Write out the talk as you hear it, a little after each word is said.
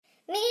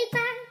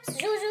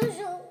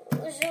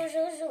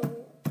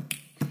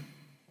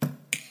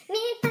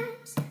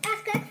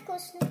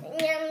delicious.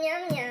 Yum,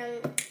 yum,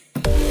 yum.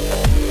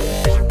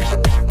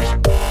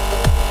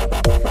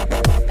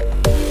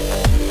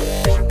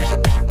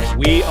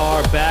 We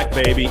are back,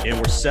 baby, and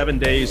we're 7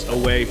 days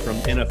away from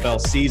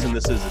NFL season.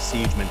 This is the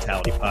Siege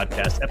Mentality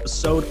Podcast,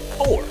 episode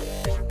 4.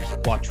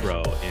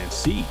 Quattro and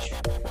Siege.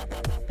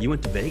 You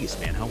went to Vegas,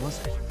 man. How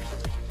was it?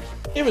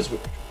 It was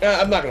weird.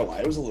 I'm not going to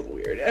lie. It was a little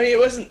weird. I mean, it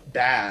wasn't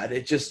bad.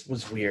 It just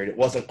was weird. It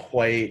wasn't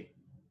quite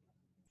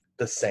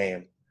the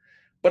same.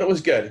 But it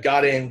was good.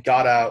 Got in,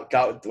 got out,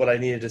 got what I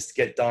needed to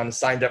get done,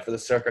 signed up for the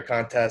Circa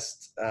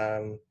contest.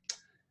 And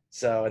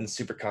the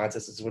Super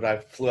contest is what I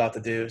flew out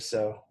to do.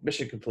 So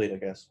mission complete, I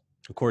guess.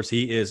 Of course,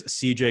 he is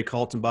CJ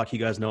Kaltenbach. You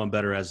guys know him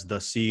better as The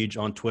Siege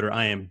on Twitter.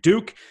 I am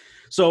Duke.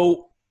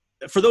 So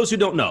for those who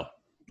don't know,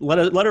 let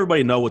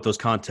everybody know what those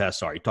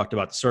contests are. You talked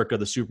about the Circa,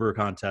 the Super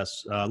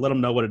contests. Let them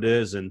know what it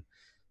is and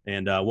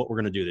what we're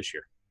going to do this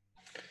year.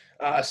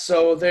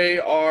 So they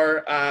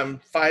are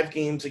 5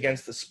 games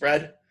against the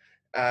spread.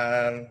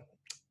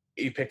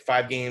 You pick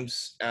 5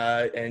 games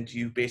and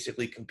you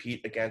basically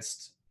compete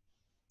against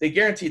 – they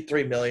guaranteed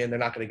 $3 million. They're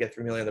not going to get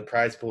 $3 million in the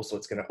prize pool, so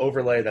it's going to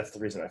overlay. That's the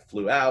reason I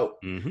flew out.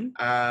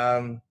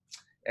 Mm-hmm.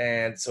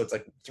 And so it's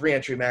like 3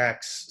 entry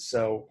max.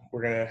 So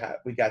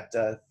we got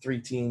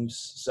 3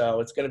 teams. So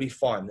it's going to be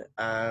fun.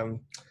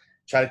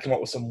 Try to come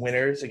up with some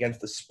winners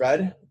against the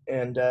spread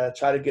and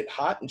try to get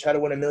hot and try to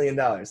win $1 million.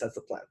 That's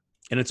the plan.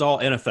 And it's all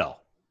NFL.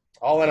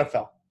 All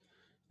NFL.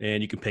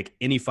 And you can pick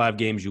any 5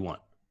 games you want.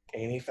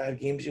 Any 5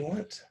 games you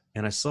want.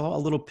 And I saw a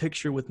little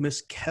picture with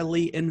Miss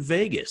Kelly in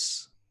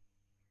Vegas.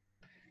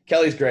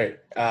 Kelly's great.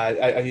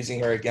 I'm using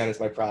her again as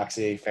my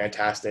proxy.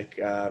 Fantastic.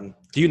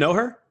 Do you know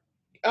her?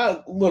 A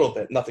little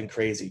bit. Nothing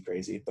crazy.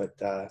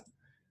 But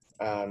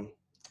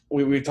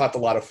we talked a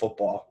lot of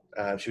football.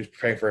 She was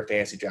preparing for a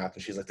fantasy draft,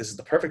 and she's like, this is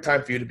the perfect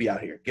time for you to be out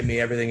here. Give me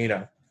everything you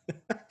know.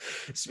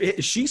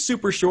 Is she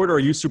super short or are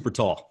you super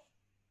tall?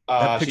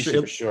 She's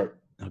super short.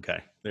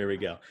 Okay, there we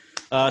go.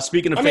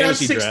 Speaking of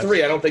fantasy draft. I'm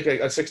 6'3". I don't think I'm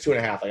 6'2.5".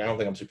 Like, I don't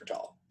think I'm super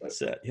tall. But.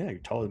 Yeah, you're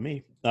taller than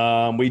me.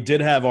 We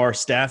did have our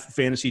staff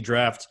fantasy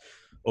draft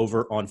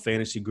over on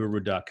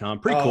fantasyguru.com.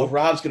 Pretty cool.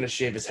 Rob's going to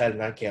shave his head,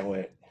 and I can't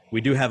wait.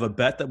 We do have a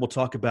bet that we'll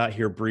talk about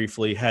here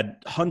briefly. Had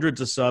hundreds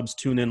of subs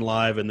tune in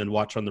live and then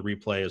watch on the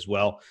replay as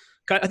well.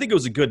 I think it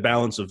was a good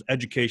balance of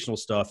educational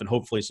stuff and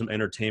hopefully some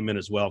entertainment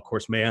as well. Of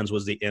course, Mans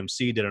was the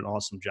MC, did an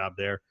awesome job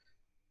there.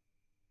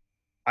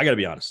 I got to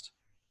be honest.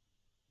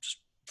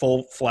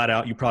 Full flat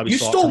out. You probably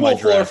saw stole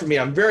Wolf Lore from me.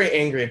 I'm very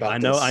angry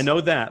about this. I know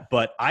that,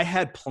 but I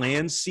had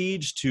planned,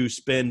 Siege, to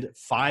spend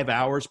 5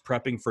 hours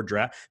prepping for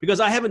draft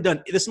because I haven't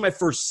done – this is my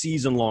first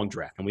season-long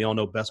draft, and we all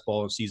know best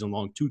ball and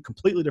season-long, 2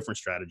 completely different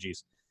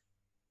strategies.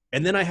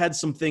 And then I had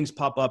some things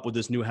pop up with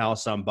this new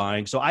house I'm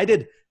buying. So I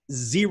did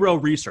zero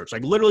research.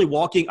 Like literally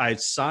walking – I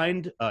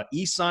signed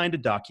e-signed a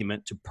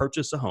document to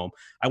purchase a home.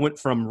 I went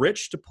from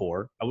rich to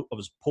poor. I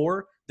was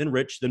poor, then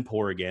rich, then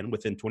poor again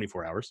within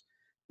 24 hours.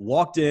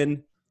 Walked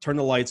in – turned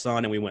the lights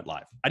on, and we went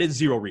live. I did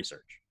zero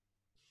research.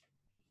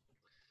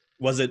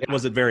 Was it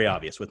very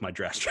obvious with my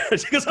draft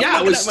strategy?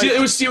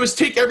 It was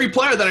take every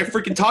player that I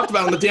freaking talked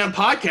about on the damn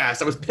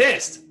podcast. I was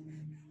pissed.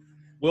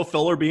 Will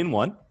Fuller being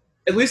one.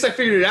 At least I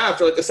figured it out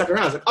after like the second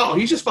round. I was like, oh,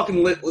 he's just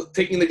fucking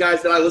taking the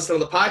guys that I listen on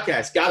the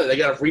podcast. Got it. I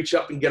got to reach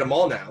up and get them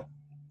all now.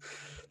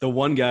 The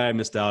one guy I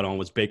missed out on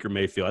was Baker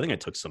Mayfield. I think I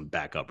took some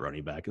backup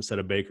running back instead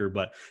of Baker.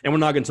 And we're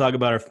not going to talk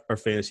about our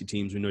fantasy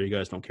teams. We know you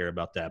guys don't care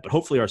about that. But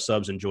hopefully our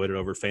subs enjoyed it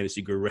over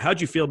Fantasy Guru. How'd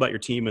you feel about your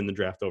team in the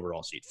draft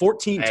overall seat?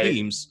 14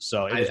 teams,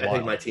 so it was wild. I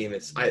think my team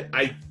is –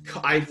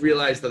 I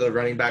realized that the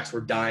running backs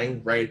were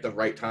dying right at the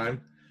right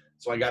time.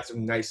 So I got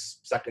some nice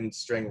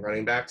second-string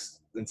running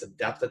backs and some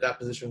depth at that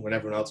position when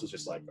everyone else was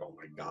just like, oh,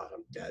 my God,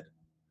 I'm dead.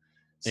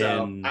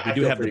 So and we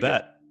do have the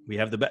bet. Good. We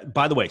have the bet.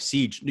 By the way,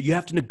 Siege, you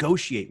have to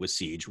negotiate with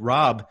Siege.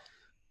 Rob,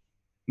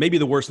 maybe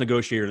the worst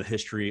negotiator in the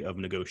history of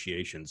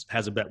negotiations,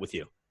 has a bet with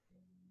you.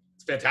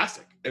 It's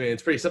fantastic. I mean,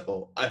 it's pretty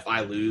simple. If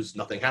I lose,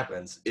 nothing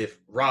happens. If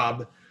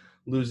Rob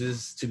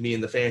loses to me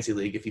in the fantasy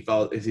league, if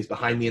he's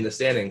behind me in the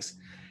standings,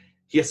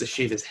 he has to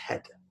shave his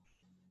head.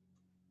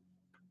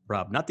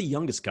 Rob, not the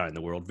youngest guy in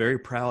the world, very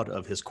proud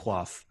of his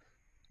coif.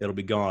 It'll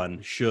be gone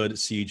should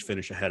Siege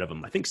finish ahead of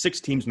him. I think 6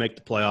 teams make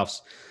the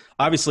playoffs.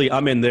 Obviously,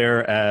 I'm in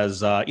there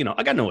as, I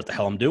got to know what the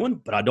hell I'm doing,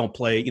 but I don't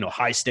play,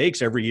 high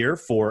stakes every year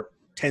for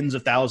tens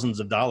of thousands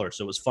of dollars.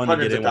 So it was fun to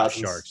get in with the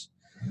Sharks.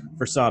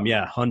 For some,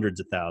 yeah, hundreds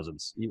of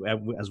thousands.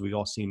 As we've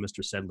all seen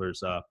Mr.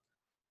 Sedler's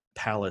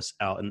palace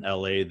out in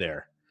L.A.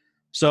 there.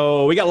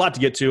 So we got a lot to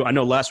get to. I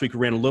know last week we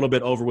ran a little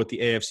bit over with the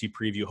AFC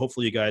preview.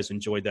 Hopefully you guys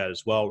enjoyed that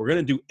as well. We're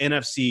going to do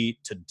NFC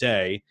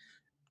today.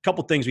 A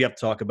couple things we have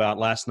to talk about.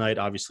 Last night,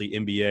 obviously,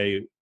 NBA,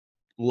 a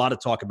lot of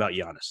talk about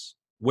Giannis.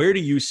 Where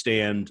do you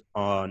stand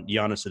on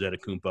Giannis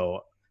Antetokounmpo?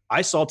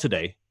 I saw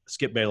today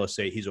Skip Bayless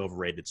say he's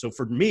overrated. So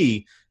for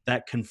me,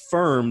 that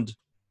confirmed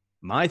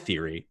my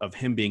theory of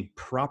him being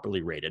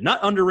properly rated. Not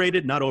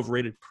underrated, not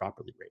overrated,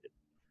 properly rated.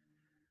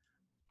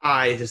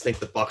 I just think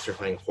the Bucks are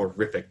playing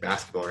horrific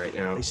basketball right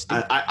now.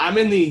 I'm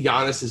in the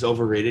Giannis is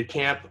overrated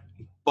camp,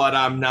 but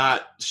I'm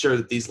not sure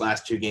that these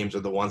last 2 games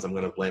are the ones I'm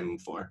going to blame him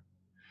for.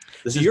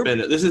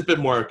 This has been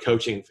more a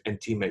coaching and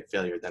teammate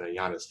failure than a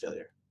Giannis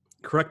failure.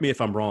 Correct me if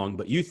I'm wrong,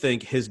 but you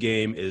think his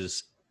game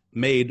is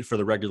made for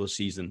the regular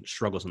season,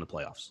 struggles in the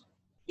playoffs?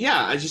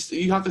 Yeah,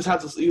 you have to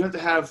have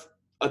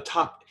a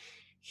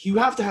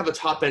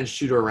top end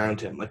shooter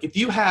around him. Like if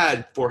you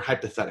had, for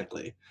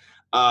hypothetically,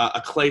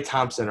 a Klay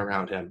Thompson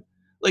around him,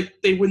 like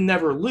they would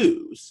never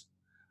lose.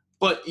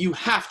 But you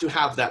have to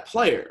have that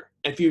player.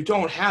 If you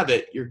don't have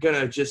it, you're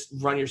gonna just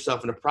run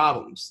yourself into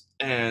problems.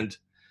 And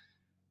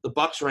the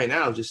Bucks right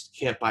now just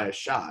can't buy a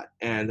shot,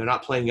 and they're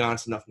not playing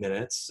Giannis enough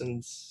minutes,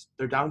 and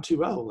they're down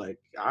 2-0. Like,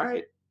 all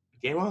right,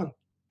 game on. I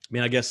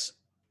mean, I guess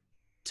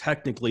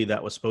technically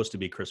that was supposed to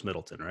be Chris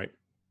Middleton, right?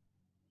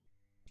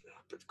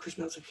 But Chris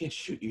Middleton can't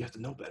shoot. You have to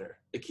know better.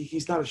 Like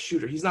he's not a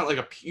shooter. He's not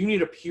like you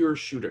need a pure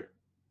shooter.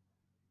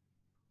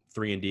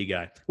 3-and-D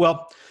guy.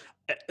 Well,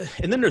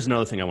 and then there's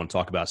another thing I want to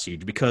talk about,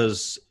 Siege,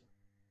 because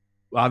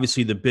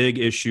obviously the big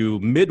issue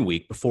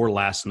midweek before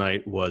last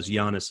night was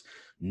Giannis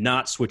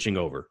not switching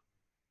over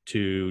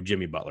to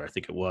Jimmy Butler, I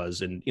think it was,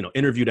 and,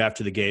 interviewed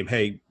after the game,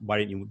 hey, why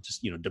didn't you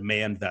just,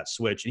 demand that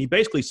switch? And he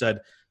basically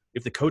said,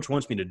 if the coach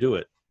wants me to do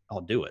it,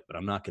 I'll do it, but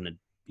I'm not going to,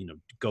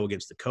 go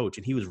against the coach.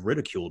 And he was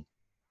ridiculed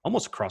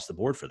almost across the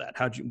board for that.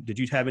 Did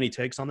you have any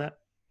takes on that?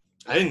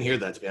 I didn't hear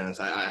that, to be honest.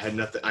 I had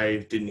nothing. I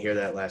didn't hear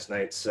that last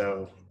night.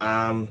 So,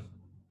 I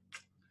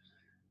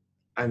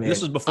mean, this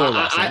was before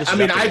last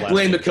night. I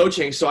blame the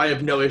coaching, so I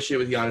have no issue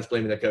with Giannis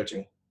blaming the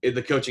coaching.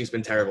 The coaching's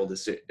been terrible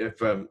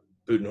from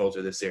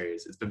Budenholzer this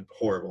series. It's been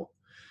horrible.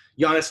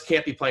 Giannis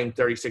can't be playing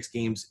 36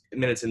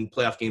 minutes in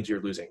playoff games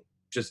you're losing.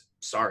 Just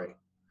sorry.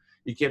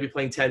 You can't be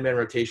playing 10-man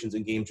rotations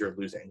in games you're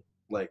losing.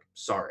 Like,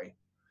 sorry.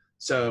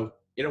 So,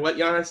 you know what,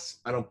 Giannis?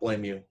 I don't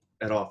blame you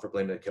at all for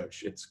blaming the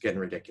coach. It's getting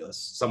ridiculous.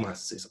 Someone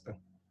has to say something.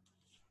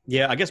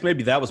 Yeah, I guess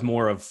maybe that was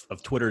more of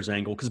Twitter's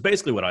angle, because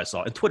basically what I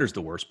saw, and Twitter's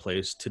the worst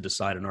place to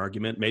decide an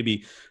argument,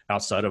 maybe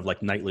outside of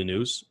like nightly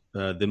news,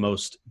 the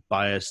most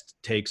biased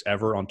takes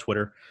ever on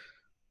Twitter.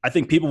 I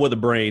think people with a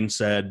brain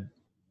said,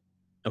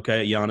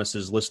 okay, Giannis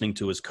is listening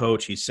to his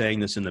coach. He's saying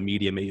this in the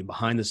media, maybe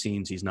behind the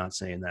scenes he's not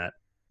saying that.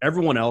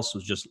 Everyone else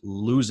was just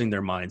losing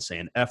their mind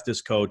saying, F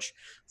this coach,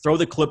 throw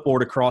the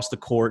clipboard across the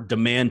court,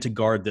 demand to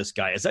guard this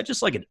guy. Is that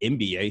just like an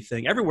NBA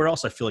thing? Everywhere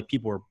else I feel like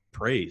people were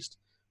praised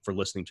for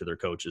listening to their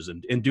coaches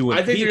and doing.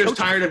 I think you're just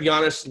tired of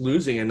Giannis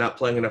losing and not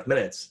playing enough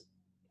minutes.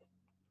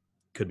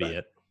 Could be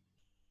it.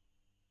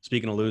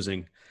 Speaking of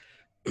losing,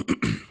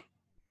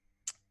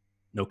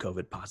 no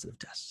COVID positive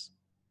tests.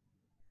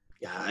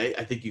 Yeah,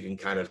 I think you can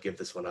kind of give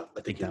this one up.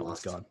 I think that one's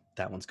gone.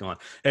 That one's gone.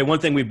 Hey, one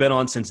thing we've been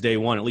on since day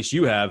one, at least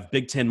you have,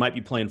 Big Ten might be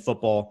playing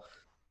football.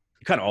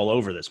 You're kind of all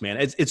over this, man.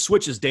 It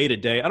switches day to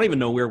day. I don't even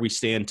know where we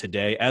stand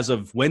today. As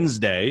of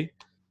Wednesday,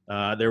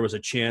 there was a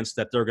chance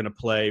that they're going to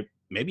play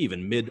maybe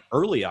even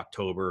early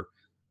October.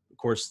 Of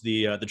course,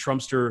 the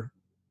Trumpster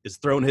is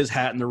throwing his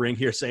hat in the ring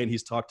here, saying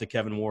he's talked to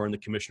Kevin Warren, the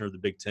commissioner of the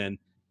Big Ten.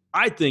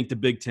 I think the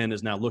Big Ten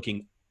is now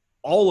looking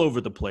all over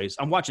the place.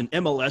 I'm watching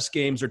MLS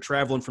games are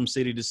traveling from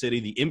city to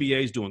city. The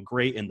NBA is doing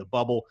great in the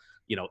bubble.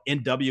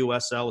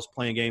 NWSL is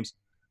playing games.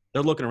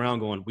 They're looking around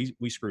going,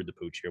 we screwed the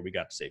pooch here. We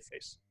got to save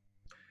face.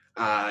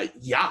 I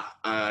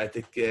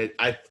think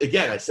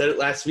I said it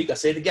last week. I'll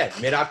say it again,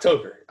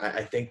 mid-October.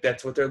 I think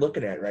that's what they're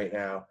looking at right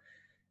now.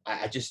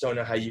 I just don't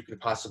know how you could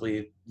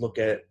possibly look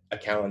at a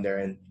calendar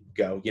and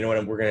go, you know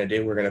what we're going to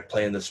do? We're going to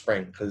play in the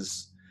spring,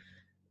 because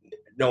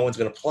no one's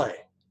going to play.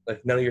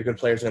 Like, none of your good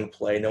players are going to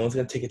play. No one's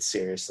going to take it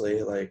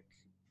seriously. Like,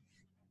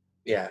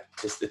 yeah,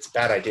 it's a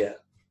bad idea.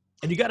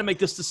 And you got to make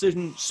this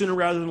decision sooner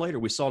rather than later.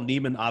 We saw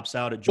Neiman opts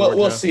out at Georgia. Well,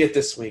 we'll see it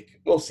this week.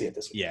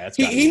 Yeah,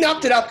 he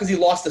knocked it out because he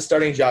lost the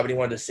starting job and he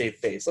wanted to save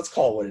face. Let's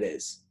call it what it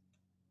is.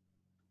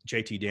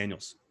 JT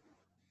Daniels.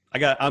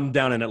 I'm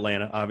down in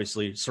Atlanta,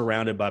 obviously,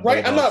 surrounded by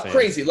right. I'm not fans.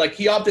 Crazy. Like,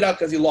 he opted out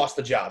because he lost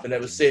the job, and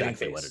that was saving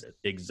face.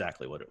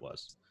 Exactly what it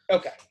was.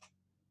 Okay.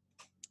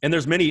 And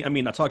there's many. I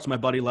mean, I talked to my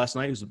buddy last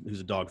night,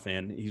 who's a dog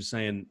fan. He was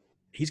saying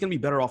he's going to be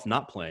better off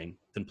not playing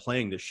than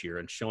playing this year,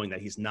 and showing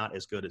that he's not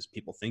as good as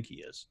people think he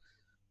is.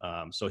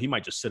 So he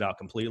might just sit out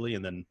completely,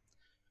 and then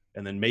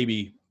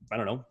maybe, I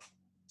don't know,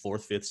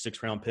 4th, 5th,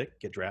 6th round pick,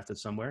 get drafted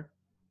somewhere.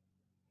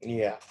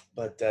 Yeah,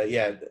 but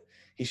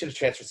he should have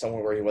transferred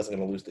somewhere where he wasn't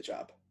going to lose the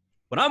job.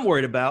 What I'm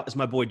worried about is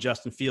my boy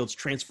Justin Fields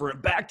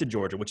transferring back to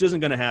Georgia, which isn't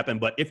going to happen.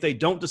 But if they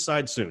don't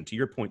decide soon, to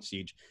your point,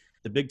 Siege,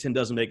 the Big Ten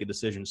doesn't make a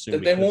decision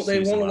soon. They won't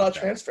allow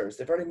transfers.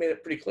 They've already made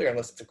it pretty clear,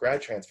 unless it's a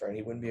grad transfer, and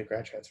he wouldn't be a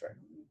grad transfer.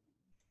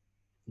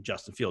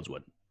 Justin Fields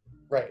wouldn't.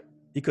 Right.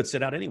 He could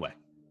sit out anyway.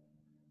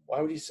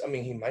 Why would he? I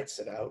mean, he might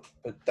sit out,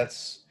 but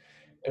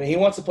he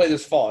wants to play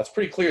this fall. It's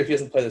pretty clear if he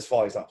doesn't play this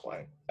fall, he's not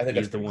playing. I think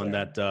he's the one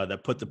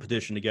that put the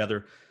petition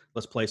together.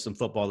 Let's play some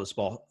football this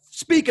fall.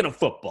 Speaking of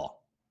football,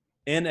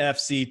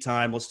 NFC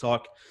time. Let's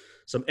talk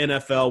some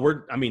NFL.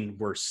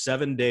 We're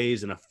 7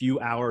 days and a few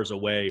hours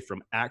away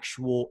from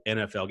actual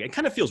NFL game. It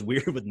kind of feels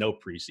weird with no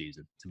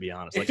preseason, to be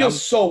honest. It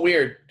feels so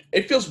weird.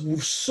 It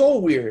feels so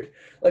weird.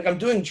 Like, I'm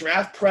doing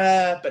draft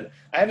prep, and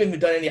I haven't even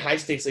done any high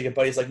stakes league.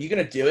 But he's like, "You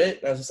gonna do it?"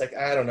 And I was just like,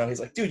 "I don't know." He's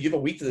like, "Dude, you have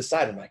a week to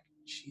decide." I'm like,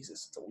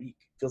 "Jesus, it's a week."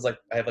 It feels like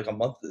I have like a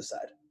month to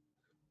decide.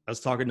 I was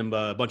talking to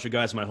a bunch of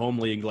guys in my home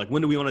league, like,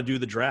 when do we want to do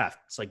the draft?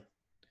 It's like,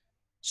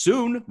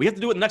 soon. We have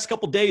to do it in the next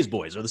couple days,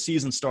 boys, or the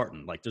season's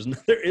starting. Like,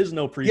 there is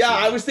no preseason. Yeah,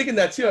 I was thinking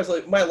that too. I was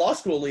like, my law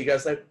school league, I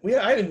was like,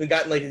 I haven't even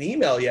gotten like an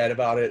email yet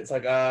about it. It's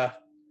like, I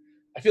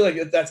feel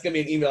like that's going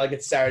to be an email I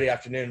get Saturday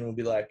afternoon and we'll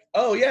be like,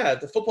 oh yeah,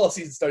 the football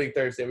season's starting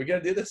Thursday. We're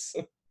going to do this?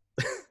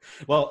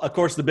 Well, of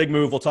course, the big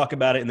move, we'll talk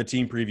about it in the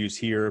team previews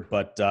here,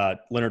 but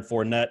Leonard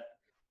Fournette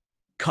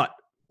cut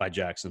by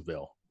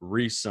Jacksonville,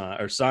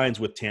 signs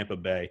with Tampa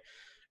Bay.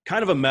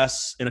 Kind of a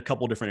mess in a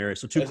couple different areas.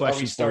 So two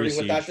questions for you, starting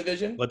with that Siege.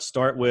 division? Let's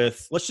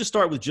just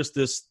start with just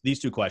these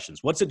two questions.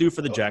 What's it do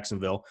for the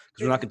Jacksonville?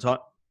 Because we're not going to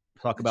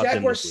talk about them.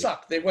 Jaguars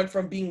suck. They went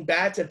from being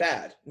bad to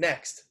bad.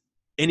 Next.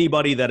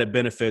 Anybody that it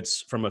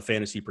benefits from a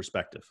fantasy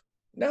perspective.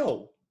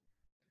 No.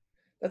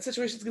 That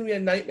situation's going to be a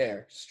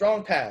nightmare.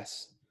 Strong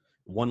pass.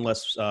 One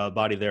less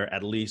body there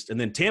at least. And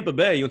then Tampa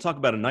Bay, you want to talk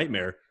about a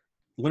nightmare.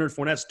 Leonard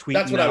Fournette's tweeting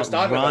That's what I was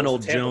talking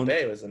Ronald about. Tampa Jones.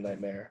 Bay was a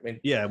nightmare. I mean,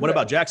 Yeah. What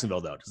about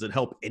Jacksonville, though? Does it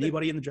help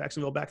anybody in the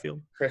Jacksonville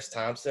backfield? Chris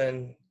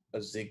Thompson,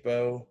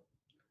 Ozigbo,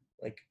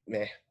 like,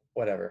 meh,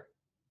 whatever.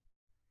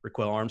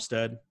 Raquel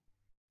Armstead?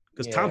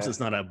 Because Yeah. Thompson's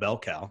not a bell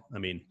cow. I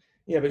mean,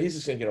 Yeah, but he's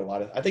just going to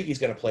get I think he's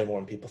going to play more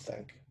than people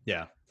think.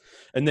 yeah.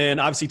 And then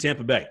obviously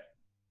Tampa Bay.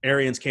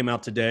 Arians came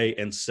out today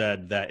and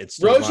said that it's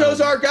still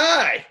Rojo's our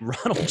guy.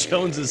 Ronald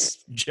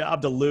Jones's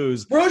job to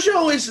lose.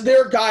 Rojo is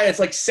their guy. It's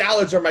like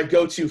salads are my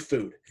go-to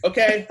food.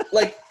 Okay?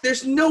 Like,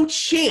 there's no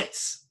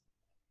chance.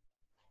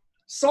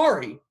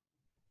 Sorry.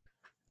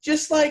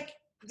 Just like,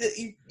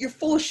 you're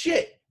full of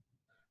shit.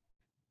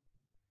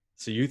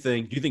 So you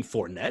think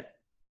Fournette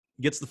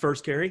gets the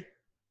first carry?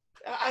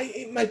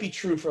 It might be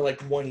true for like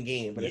one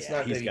game, but it's Yeah,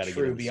 not he's going to gotta be get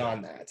true himself.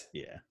 beyond that.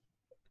 Yeah.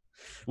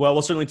 Well,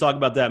 we'll certainly talk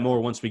about that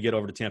more once we get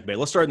over to Tampa Bay.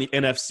 Let's start in the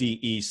NFC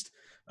East.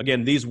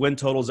 Again, these win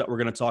totals that we're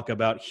going to talk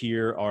about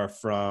here are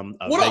from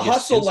What Vegas a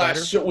hustle Insider.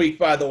 last week,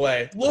 by the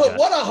way. Look, Yeah.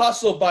 what a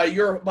hustle by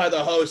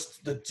the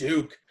host, the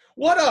Duke.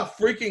 What a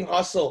freaking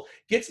hustle.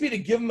 Gets me to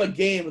give him a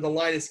game when the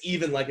line is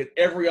even like at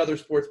every other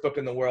sports book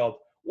in the world.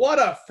 What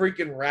a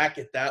freaking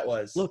racket that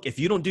was. Look, if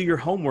you don't do your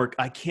homework,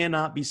 I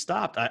cannot be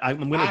stopped. I'm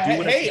going to do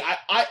what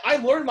I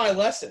learned my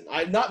lesson.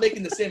 I'm not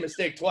making the same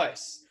mistake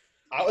twice.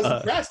 I was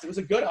impressed. It was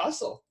a good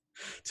hustle.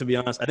 To be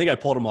honest, I think I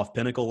pulled them off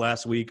Pinnacle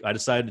last week. I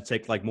decided to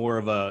take like more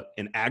of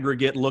an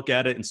aggregate look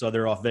at it, and so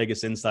they're off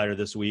Vegas Insider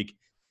this week.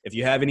 If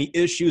you have any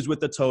issues with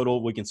the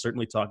total, we can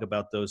certainly talk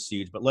about those,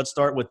 Siege. But let's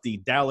start with the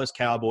Dallas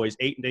Cowboys,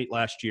 8-8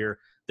 last year.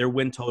 Their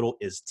win total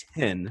is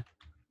 10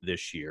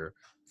 this year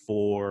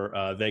for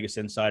Vegas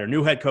Insider.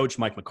 New head coach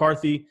Mike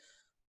McCarthy.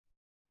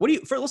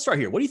 Let's start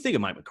here. What do you think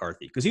of Mike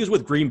McCarthy? Because he was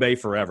with Green Bay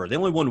forever. They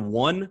only won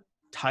one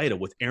title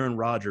with Aaron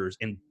Rodgers,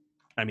 and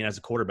I mean, as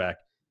a quarterback.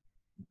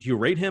 Do you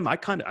rate him? I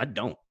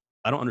don't.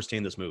 I don't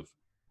understand this move.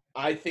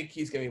 I think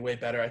he's going to be way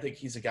better. I think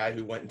he's a guy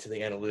who went into the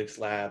analytics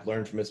lab,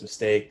 learned from his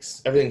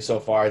mistakes. Everything so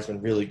far has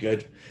been really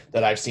good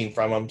that I've seen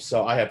from him.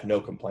 So I have no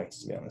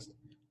complaints, to be honest.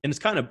 And it's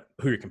kind of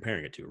who you're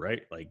comparing it to,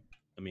 right? Like,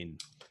 I mean,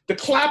 the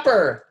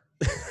clapper.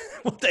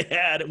 What they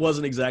had, it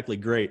wasn't exactly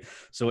great.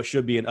 So it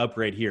should be an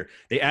upgrade here.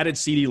 They added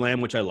CeeDee Lamb,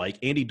 which I like.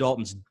 Andy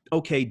Dalton's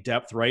okay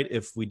depth, right?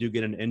 If we do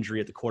get an injury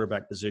at the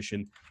quarterback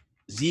position.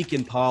 Zeke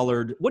and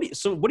Pollard. What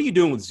are you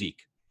doing with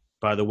Zeke,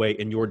 by the way,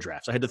 in your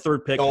drafts? I had the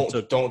third pick.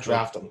 Don't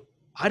draft him.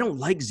 I don't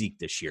like Zeke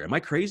this year. Am I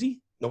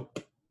crazy? Nope.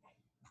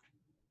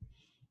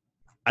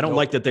 I don't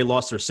like that they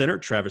lost their center.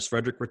 Travis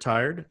Frederick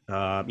retired.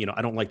 I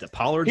don't like that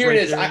Pollard's Here right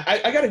it is. there.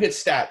 I got a good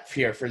stat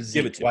here for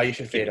Zeke, why you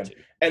should fade him. To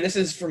me. And this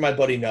is for my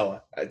buddy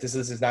Noah. This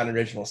is not an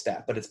original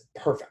stat, but it's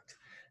perfect.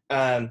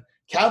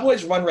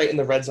 Cowboys' run rate in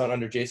the red zone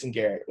under Jason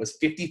Garrett was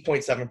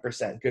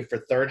 50.7%, good for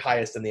third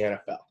highest in the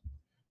NFL.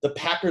 The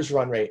Packers'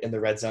 run rate in the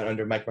red zone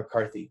under Mike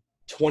McCarthy,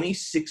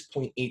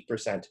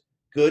 26.8%,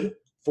 good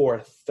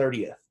for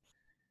 30th.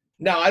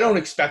 Now, I don't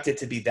expect it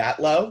to be that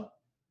low,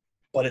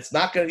 but it's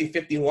not going to be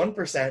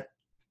 51%.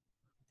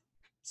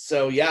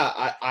 So,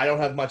 yeah, I don't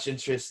have much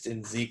interest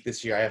in Zeke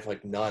this year. I have,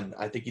 like, none.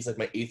 I think he's, like,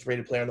 my 8th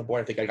rated player on the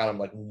board. I think I got him,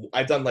 like –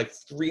 I've done, like,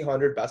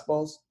 300 best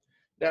balls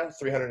now,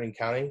 300 and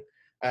counting.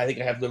 I think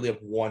I have literally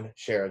one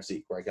share of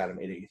Zeke where I got him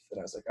at 8th. And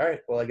I was like, all right,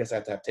 well, I guess I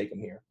have to take him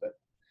here. But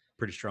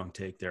Pretty strong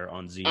take there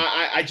on Zeke.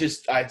 I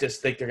just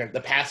think they're going to –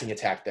 the passing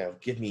attack, though,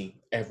 give me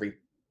every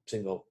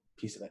single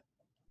piece of it.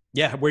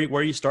 Yeah, where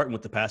are you starting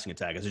with the passing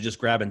attack? Is it just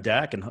grabbing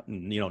Dak and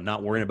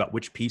not worrying about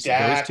which piece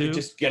Dak, it goes to?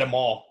 just get them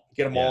all.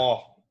 Get them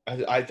all.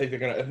 I think they're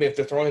going to – if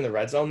they're throwing in the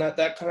red zone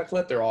that kind of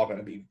clip, they're all going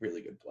to be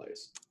really good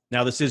plays.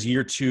 Now, this is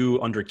year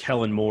 2 under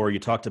Kellen Moore. You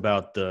talked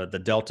about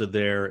the delta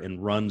there in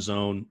run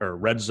zone or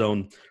red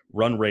zone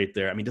run rate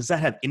there. I mean, does that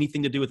have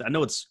anything to do with it? I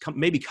know it's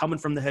maybe coming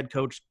from the head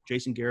coach,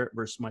 Jason Garrett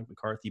versus Mike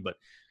McCarthy, but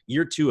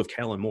year 2 of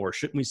Kellen Moore,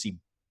 shouldn't we see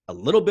a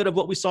little bit of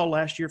what we saw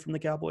last year from the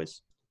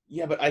Cowboys?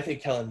 Yeah, but I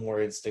think Kellen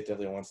Moore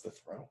instinctively wants to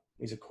throw.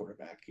 He's a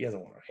quarterback. He doesn't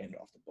want to hand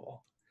off the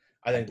ball.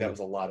 I think that was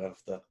a lot of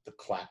the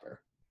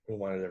clapper who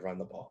wanted to run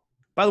the ball.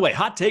 By the way,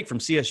 hot take from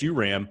CSU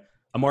Ram,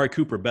 Amari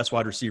Cooper, best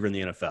wide receiver in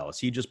the NFL. Is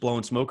he just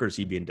blowing smoke or is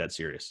he being dead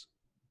serious?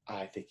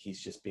 I think he's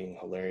just being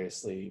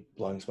hilariously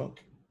blowing smoke.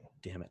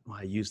 damn it.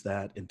 I used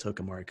that and took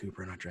Amari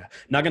Cooper in our draft.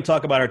 Not going to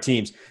talk about our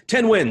teams.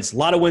 10 wins. A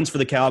lot of wins for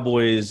the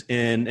Cowboys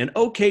in an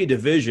okay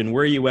division.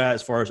 Where are you at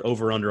as far as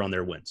over-under on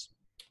their wins?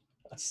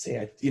 Let's see.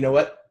 You know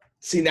what?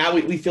 See, now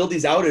we filled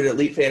these out at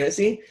Elite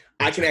Fantasy.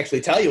 I can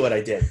actually tell you what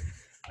I did.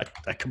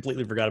 I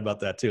completely forgot about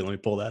that too. Let me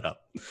pull that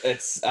up.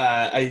 It's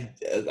I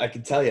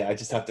can tell you. I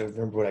just have to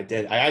remember what I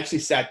did. I actually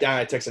sat down.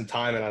 I took some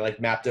time and I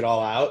mapped it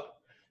all out.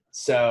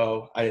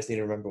 So I just need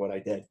to remember what I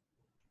did.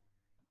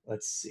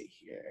 Let's see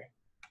here.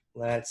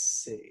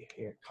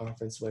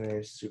 Conference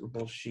winners, Super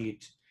Bowl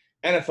sheet,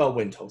 NFL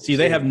win total. See,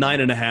 they have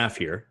 9.5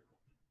 here.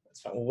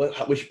 That's fine. Well,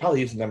 we should probably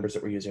use the numbers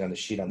that we're using on the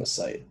sheet on the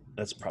site.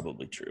 That's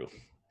probably true.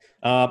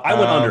 I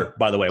went under,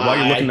 by the way. While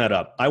you're looking that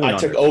up, I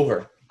took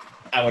over.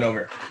 I went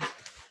over.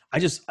 I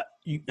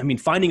mean,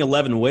 finding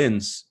 11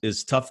 wins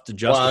is tough to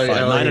justify.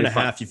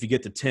 9.5 if you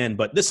get to 10,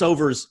 but this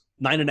over's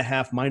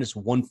 9.5 minus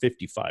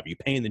 155. Are you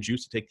paying the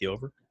juice to take the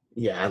over?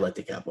 Yeah, I like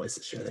the Cowboys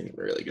this year. I think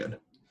they're really good.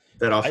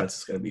 That offense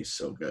is going to be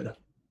so good.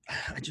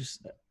 I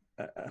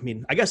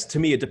guess to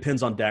me it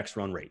depends on Dak's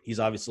run rate. He's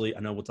obviously, I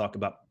know we'll talk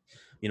about,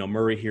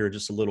 Murray here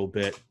just a little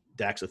bit.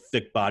 Dak's a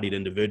thick-bodied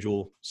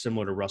individual,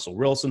 similar to Russell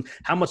Wilson.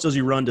 How much does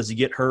he run? Does he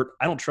get hurt?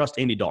 I don't trust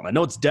Andy Dalton. I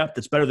know it's depth.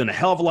 It's better than a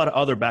hell of a lot of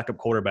other backup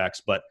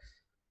quarterbacks, but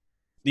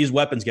these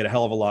weapons get a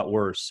hell of a lot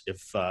worse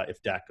if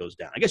Dak goes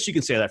down. I guess you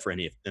can say that for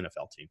any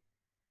NFL team.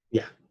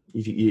 Yeah,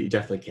 you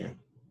definitely can.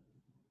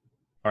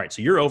 All right,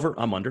 so you're over.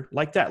 I'm under.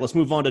 Like that. Let's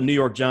move on to New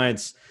York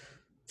Giants.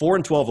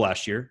 4-12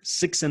 last year.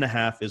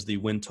 6.5 is the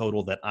win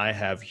total that I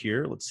have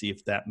here. Let's see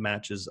if that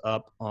matches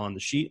up on the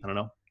sheet. I don't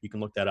know. You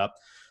can look that up.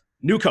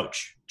 New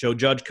coach. Joe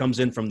Judge comes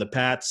in from the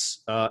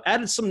Pats.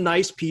 Added some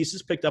nice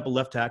pieces. Picked up a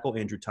left tackle,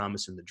 Andrew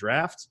Thomas, in the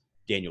draft.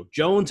 Daniel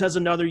Jones has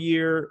another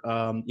year,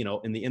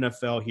 in the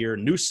NFL here.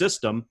 New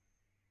system.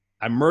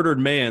 I murdered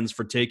Mans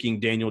for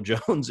taking Daniel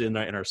Jones in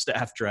our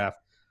staff draft.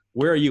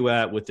 Where are you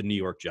at with the New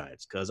York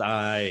Giants? Because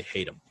I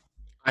hate them.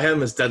 I have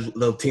them as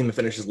the team that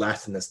finishes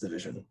last in this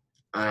division.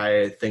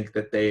 I think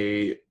that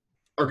they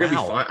are going to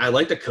be fine. I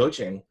like the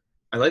coaching.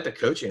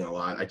 a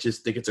lot. I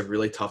just think it's a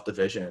really tough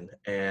division.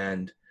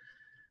 And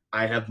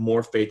I have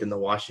more faith in the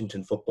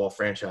Washington football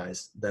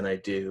franchise than I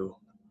do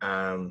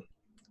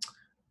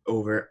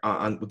over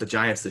with the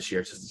Giants this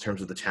year, just in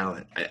terms of the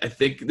talent. I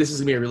think this is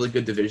going to be a really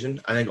good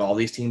division. I think all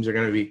these teams are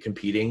going to be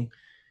competing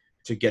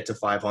to get to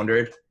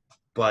 500,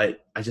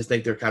 but I just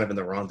think they're kind of in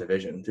the wrong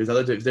division.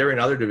 If they're in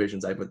other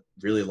divisions, I would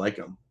really like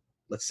them.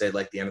 Let's say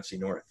like the NFC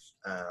North.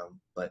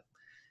 But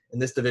in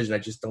this division, I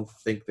just don't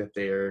think that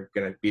they're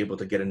going to be able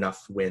to get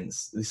enough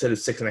wins. They said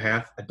it's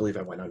 6.5. I believe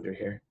I went under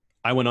here.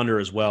 I went under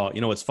as well.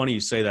 It's funny you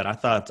say that. I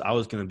thought I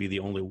was going to be the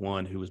only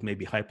one who was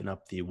maybe hyping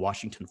up the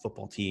Washington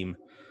football team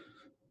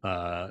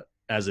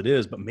as it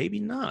is, but maybe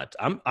not.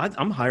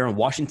 I'm higher on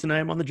Washington than I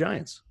am on the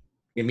Giants.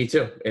 Yeah, me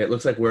too. It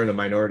looks like we're in a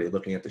minority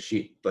looking at the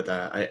sheet, but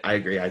I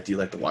agree. I do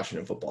like the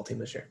Washington football team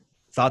this year.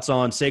 Thoughts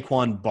on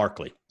Saquon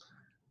Barkley?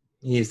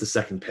 He's the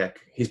second pick.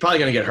 He's probably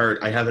going to get hurt.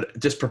 I have a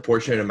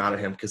disproportionate amount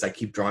of him because I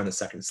keep drawing the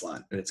second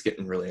slot, and it's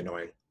getting really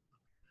annoying.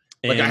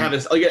 Like I have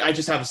this, I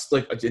just have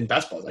like in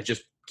best balls, I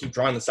just keep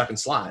drawing the second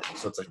slot.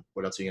 So it's like,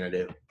 what else are you going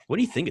to do? What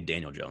do you think of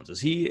Daniel Jones? Is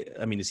he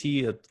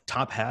a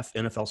top half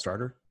NFL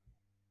starter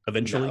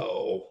eventually?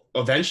 No,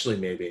 eventually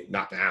maybe,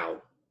 not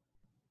now.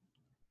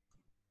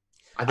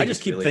 I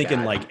just keep really thinking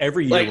bad. Like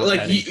every year.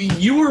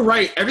 You were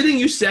right. Everything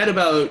you said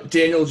about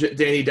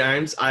Danny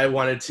Dimes, I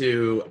wanted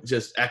to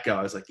just echo.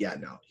 I was like, yeah,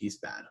 no, he's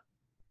bad.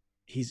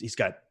 He's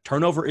got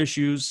turnover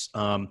issues.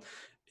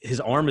 His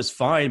arm is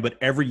fine, but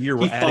every year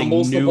we're adding new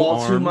arms. He fumbles the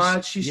ball too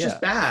much. He's just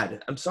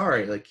bad. I'm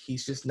sorry. Like,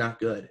 he's just not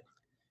good.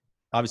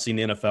 Obviously, in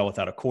the NFL,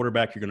 without a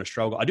quarterback, you're going to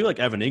struggle. I do like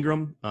Evan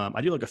Ingram.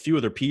 I do like a few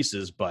other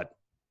pieces, but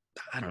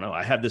I don't know.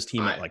 I have this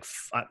team at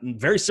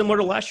very similar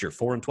to last year,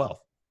 4-12.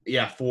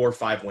 Yeah, 4 or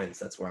 5 wins.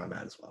 That's where I'm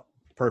at as well.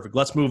 Perfect.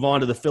 Let's move on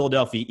to the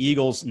Philadelphia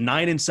Eagles.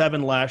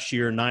 9-7 last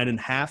year.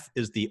 9.5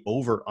 is the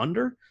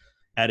over/under.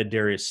 Added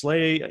Darius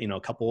Slay, a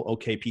couple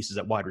okay pieces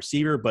at wide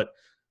receiver, but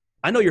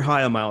I know you're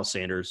high on Miles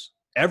Sanders.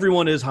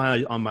 Everyone is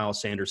high on Miles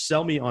Sanders.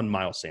 Sell me on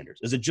Miles Sanders.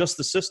 Is it just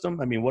the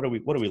system? I mean, what do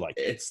we like?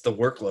 It's the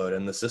workload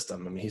and the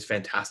system. I mean, he's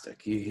fantastic.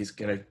 He's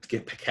going to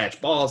catch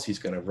balls. He's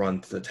going to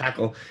run to the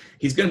tackle.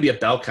 He's going to be a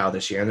bell cow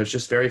this year, and there's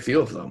just very few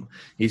of them.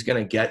 He's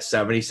going to get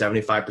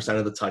 70-75%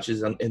 of the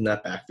touches in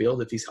that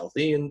backfield if he's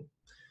healthy, and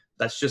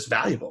that's just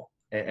valuable.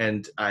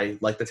 And I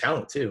like the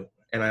talent too.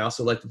 And I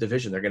also like the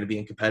division. They're going to be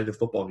in competitive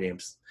football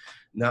games.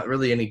 Not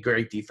really any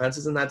great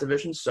defenses in that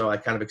division, so I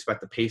kind of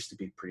expect the pace to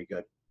be pretty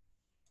good.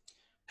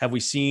 Have we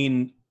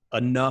seen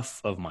enough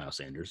of Miles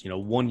Sanders,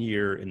 1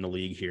 year in the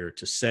league here,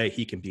 to say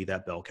he can be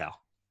that bell cow?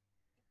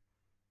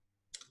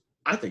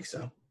 I think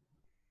so.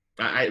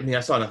 I mean, I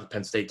saw enough at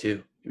Penn State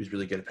too. He was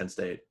really good at Penn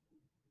State.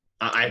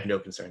 I have no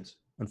concerns.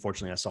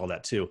 Unfortunately, I saw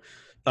that too.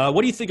 What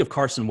do you think of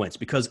Carson Wentz?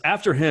 Because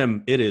after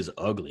him, it is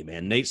ugly,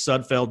 man. Nate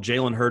Sudfeld,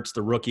 Jalen Hurts,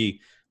 the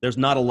rookie. There's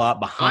not a lot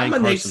behind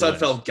I'm a Carson Nate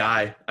Sudfeld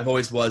guy. I've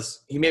always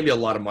was. He made me a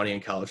lot of money in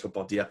college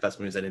football, DFS,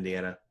 when he was at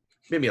Indiana.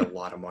 He made me a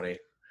lot of money.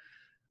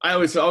 I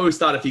always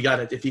thought if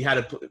he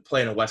had to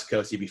play in a West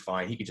Coast, he'd be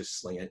fine. He could just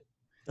sling it.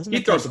 Doesn't He'd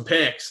that throw tell- some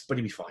picks, but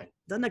he'd be fine.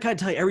 Doesn't that kind of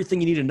tell you everything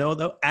you need to know,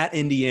 though? At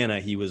Indiana,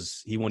 he won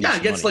you Yeah, some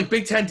against money. like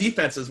Big Ten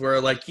defenses where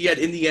like he had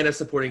Indiana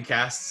supporting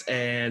casts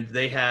and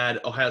they had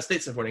Ohio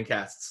State supporting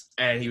casts,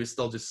 and he was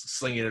still just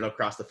slinging it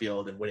across the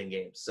field and winning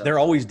games. So They're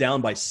always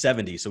down by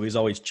 70, so he's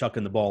always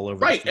chucking the ball over.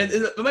 right, the and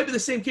field. it might be the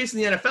same case in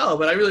the NFL,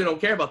 but I really don't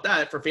care about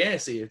that for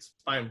fantasy. It's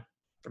fine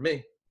for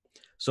me.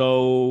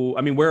 So,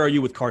 I mean, where are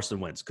you with Carson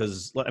Wentz?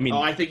 Because, I mean,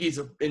 I think he's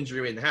an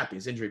injury waiting to happen.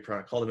 He's injury prone.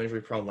 I called him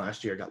injury prone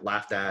last year. Got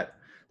laughed at.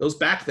 Those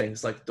back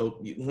things, like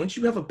once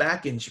you have a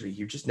back injury,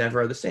 you just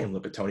never are the same.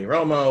 Look at Tony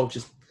Romo.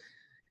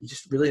 You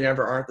just really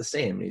never aren't the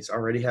same. He's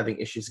already having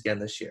issues again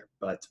this year.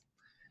 But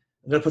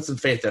I'm going to put some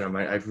faith in him.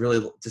 I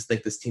really just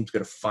think this team's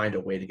going to find a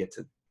way to get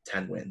to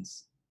 10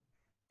 wins.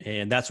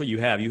 and that's what you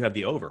have. You have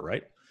the over,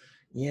 right?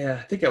 Yeah,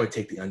 I think I would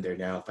take the under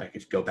now if I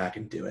could go back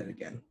and do it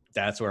again.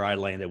 That's where I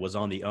landed. Was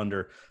on the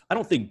under. I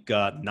don't think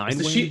 9 Is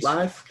the wins sheet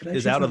live? Can I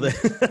is change out of my-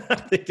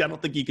 the. I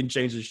don't think you can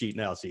change the sheet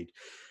now, Siege.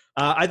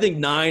 I think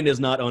 9 is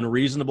not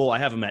unreasonable. I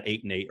have him at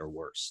 8-8 or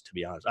worse, to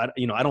be honest.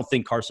 I don't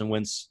think Carson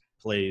Wentz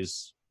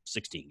plays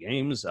 16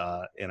 games,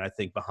 and I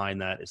think behind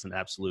that is an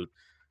absolute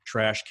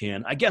trash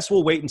can. I guess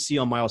we'll wait and see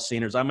on Miles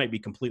Sanders. I might be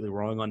completely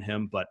wrong on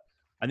him, but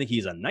I think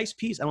he's a nice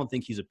piece. I don't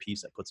think he's a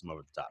piece that puts him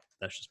over the top.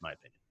 That's just my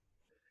opinion.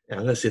 Yeah,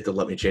 I'm going to see if they'll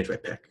let me change my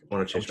pick. I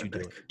want to change Don't you my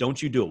do pick. it.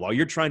 Don't you do it. While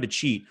you're trying to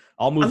cheat,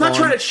 I'll move on. I'm not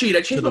trying to cheat.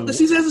 I changed the- the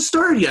season hasn't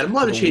started yet. I'm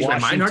allowed to the change my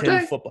mind, aren't Washington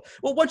I? football.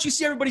 Well, once you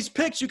see everybody's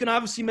picks, you can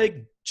obviously make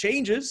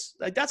changes.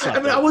 Like that's not. I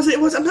mean,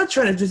 good. I'm not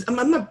trying to just.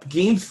 I'm not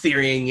game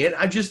theorying it.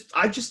 I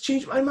just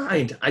changed my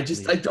mind. I don't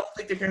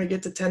think they're going to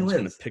get to 10 I'm just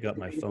gonna wins. pick up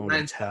my Maybe phone nine,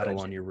 and tattle seven.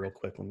 on you real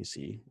quick. Let me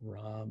see.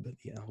 Rob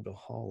the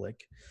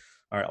Alcoholic.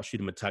 All right, I'll shoot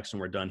him a text when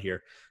we're done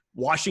here.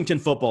 Washington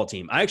football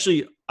team. I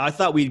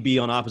thought we'd be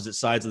on opposite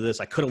sides of this.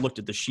 I could have looked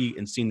at the sheet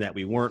and seen that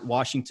we weren't.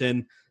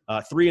 Washington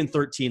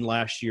 3-13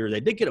 last year. They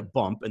did get a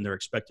bump in their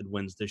expected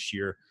wins this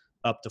year,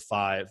 up to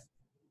 5.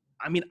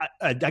 I mean,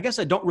 I guess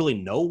I don't really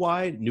know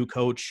why. New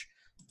coach.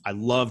 I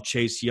love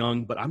Chase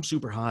Young, but I'm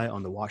super high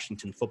on the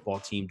Washington football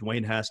team.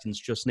 Dwayne Haskins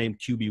just named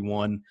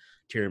QB1.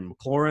 Terry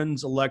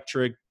McLaurin's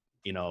electric.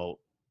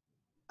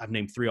 I've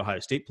named 3 Ohio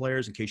State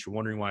players in case you're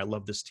wondering why I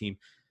love this team.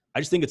 I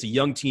just think it's a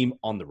young team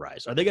on the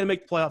rise. Are they going to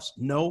make the playoffs?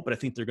 No, but I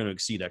think they're going to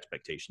exceed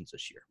expectations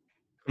this year.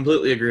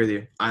 Completely agree with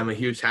you. I'm a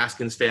huge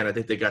Haskins fan. I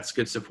think they got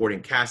good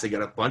supporting cast. They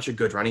got a bunch of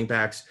good running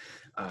backs.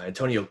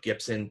 Antonio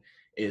Gibson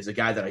is a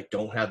guy that I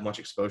don't have much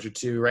exposure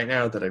to right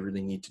now that I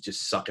really need to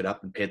just suck it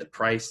up and pay the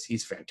price.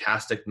 He's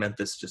fantastic.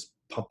 Memphis just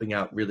pumping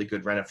out really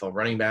good NFL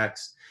running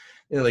backs.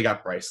 They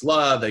got Bryce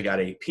Love. They got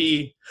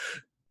AP.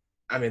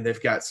 I mean,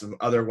 they've got some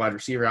other wide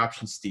receiver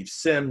options, Steve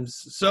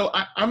Sims. So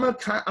I'm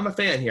a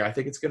fan here. I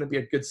think it's going to be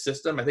a good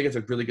system. I think it's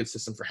a really good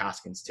system for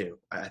Haskins too.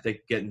 I think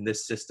getting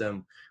this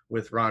system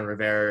with Ron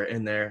Rivera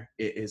in there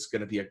is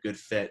going to be a good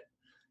fit.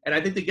 And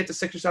I think they get to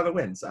 6 or 7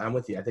 wins. I'm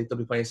with you. I think they'll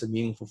be playing some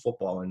meaningful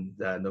football in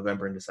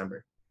November and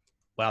December.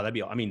 Wow,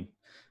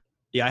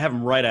 I have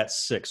them right at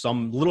 6. So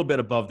I'm a little bit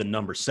above the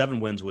number. 7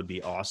 wins would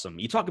be awesome.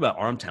 You talk about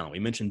arm talent. We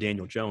mentioned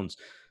Daniel Jones.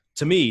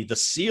 To me, the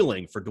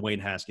ceiling for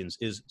Dwayne Haskins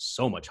is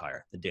so much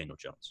higher than Daniel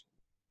Jones.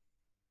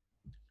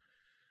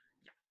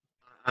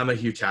 I'm a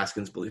huge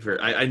Haskins believer.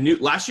 I knew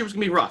last year was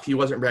going to be rough. He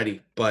wasn't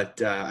ready.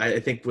 But I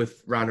think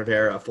with Ron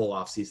Rivera, a full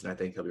offseason, I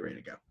think he'll be ready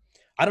to go.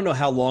 I don't know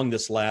how long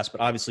this lasts,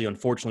 but obviously,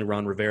 unfortunately,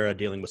 Ron Rivera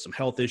dealing with some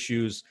health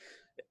issues.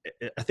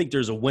 I think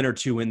there's a win or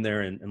 2 in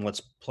there, and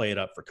let's play it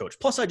up for coach.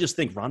 Plus, I just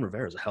think Ron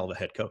Rivera is a hell of a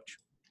head coach.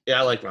 Yeah,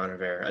 I like Ron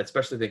Rivera,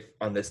 especially think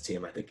on this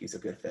team. I think he's a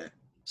good fit.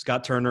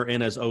 Scott Turner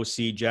in as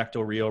OC, Jack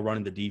Del Rio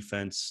running the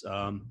defense.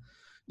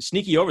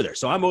 Sneaky over there.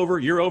 So I'm over.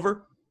 You're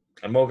over.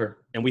 I'm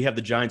over. And we have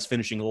the Giants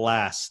finishing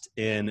last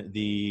in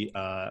the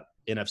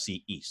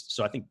NFC East.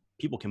 So I think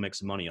people can make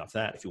some money off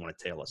that if you want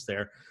to tail us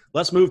there.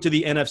 Let's move to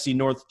the NFC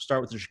North.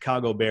 Start with the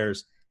Chicago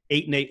Bears.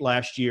 8-8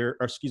 last year.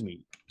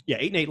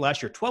 8-8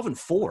 last year.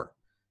 12-4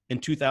 in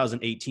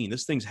 2018.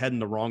 This thing's heading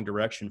the wrong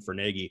direction for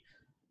Nagy.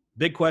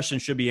 Big question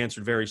should be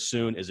answered very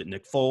soon. Is it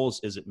Nick Foles?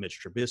 Is it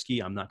Mitch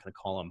Trubisky? I'm not going to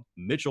call him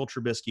Mitchell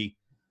Trubisky.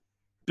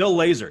 Bill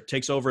Lazor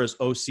takes over as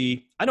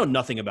OC. I know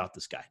nothing about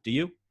this guy. Do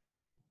you?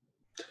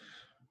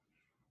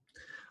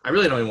 I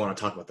really don't even want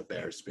to talk about the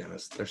Bears, to be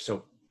honest. They're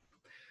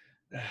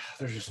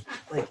just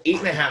like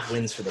 8.5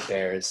 wins for the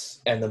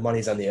Bears, and the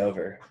money's on the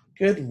over.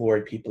 Good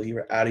Lord, people, you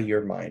are out of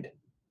your mind.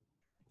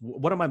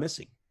 What am I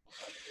missing?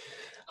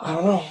 I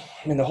don't know.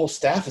 I mean, the whole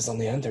staff is on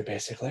the under,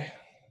 basically.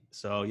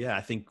 So, yeah,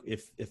 I think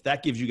if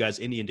that gives you guys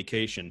any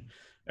indication,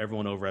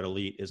 everyone over at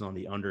Elite is on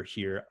the under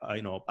here.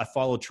 I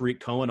follow Tariq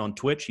Cohen on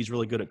Twitch. He's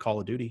really good at Call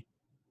of Duty.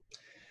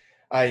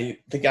 I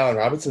think Allen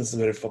Robinson's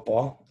good at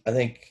football. I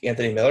think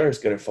Anthony Miller is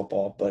good at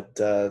football, but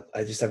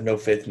I just have no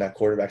faith in that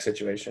quarterback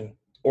situation.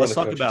 Let's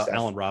talk about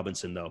Allen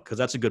Robinson, though, because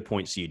that's a good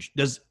point, Siege.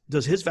 Does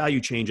his value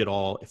change at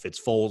all if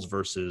it's Foles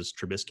versus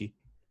Trubisky?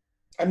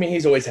 I mean,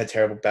 he's always had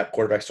terrible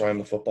quarterbacks throwing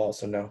the football,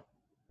 so no.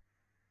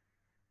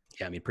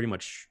 Yeah, I mean, pretty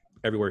much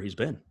everywhere he's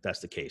been, that's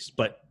the case.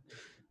 But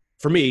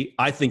for me,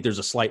 I think there's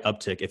a slight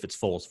uptick if it's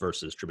Foles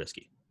versus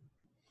Trubisky.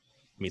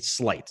 I mean,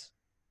 slight.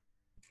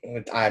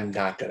 I'm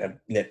not going to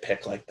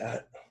nitpick like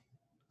that.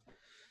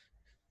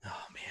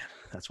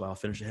 That's why I'll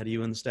finish ahead of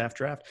you in the staff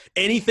draft.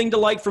 Anything to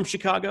like from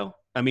Chicago?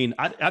 I mean,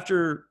 I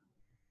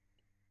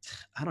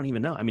don't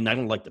even know. I mean, I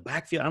don't like the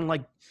backfield.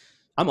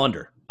 I'm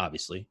under,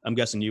 obviously. I'm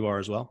guessing you are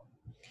as well.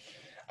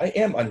 I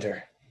am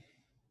under.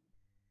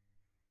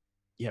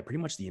 Yeah, pretty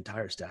much the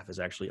entire staff is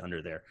actually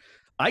under there.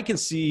 I can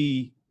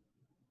see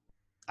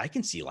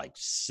like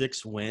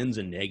 6 wins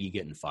and Nagy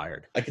getting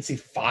fired. I could see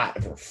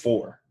 5 or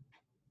 4.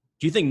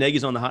 Do you think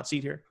Nagy's on the hot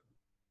seat here?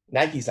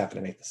 Nagy's not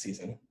going to make the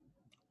season.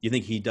 You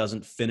think he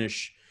doesn't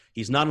finish?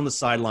 He's not on the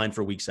sideline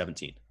for week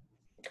 17.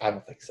 I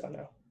don't think so,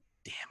 no.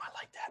 Damn, I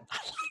like that. I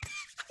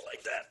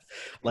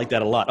like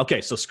that a lot.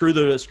 Okay, so screw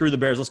the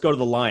Bears. Let's go to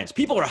the Lions.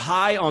 People are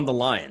high on the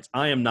Lions.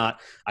 I am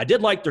not. I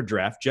did like their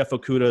draft. Jeff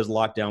Okudah is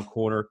lockdown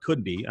corner.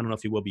 Could be. I don't know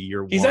if he will be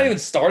year 1. He's not even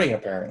starting,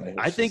 apparently.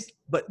 I think,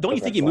 but don't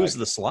you think he moves to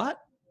the slot?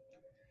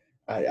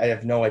 I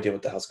have no idea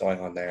what the hell's going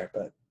on there,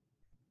 but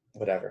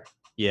whatever.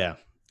 Yeah.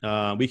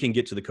 We can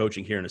get to the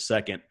coaching here in a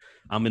second.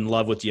 I'm in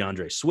love with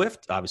DeAndre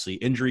Swift. Obviously,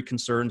 injury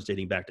concerns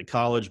dating back to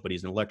college, but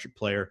he's an electric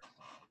player.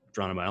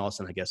 Geronimo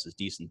Allison, I guess, is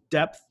decent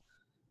depth.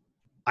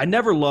 I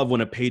never love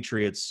when a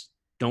Patriots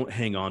don't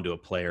hang on to a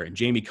player, and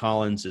Jamie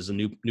Collins is a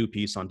new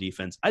piece on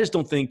defense. I just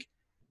don't think,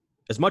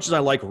 as much as I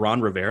like Ron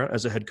Rivera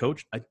as a head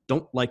coach, I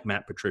don't like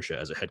Matt Patricia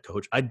as a head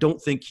coach. I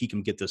don't think he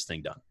can get this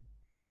thing done.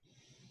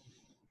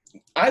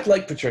 I'd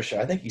like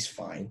Patricia. I think he's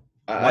fine.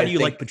 Why do you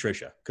like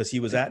Patricia? Because he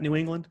was at New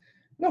England?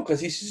 No, because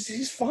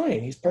he's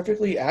fine. He's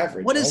perfectly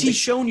average. What has he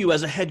shown you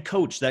as a head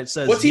coach that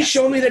says? What's he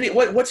shown me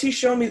that? What's he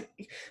shown me?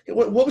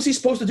 What was he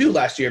supposed to do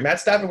last year?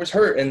 Matt Stafford was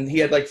hurt, and he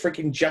had like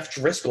freaking Jeff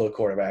Driscoll at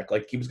quarterback.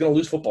 Like he was going to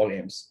lose football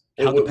games.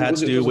 How'd the Pats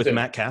do with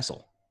Matt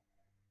Castle?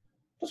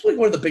 That's like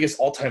one of the biggest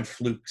all-time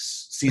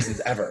flukes seasons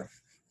ever.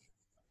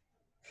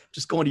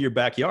 Just going to your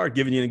backyard,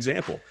 giving you an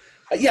example.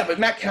 Yeah, but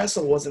Matt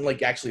Castle wasn't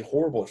like actually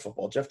horrible at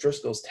football. Jeff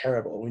Driscoll's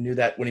terrible. We knew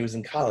that when he was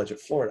in college at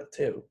Florida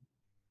too.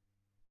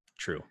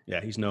 True. Yeah,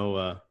 he's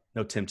no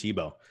Tim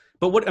Tebow.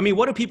 But what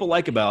do people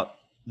like about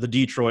the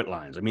Detroit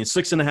Lions? I mean,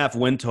 6.5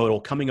 win total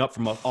coming up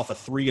from off a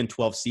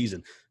 3-12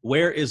 season.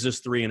 Where is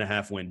this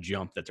 3.5 win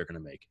jump that they're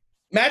going to make?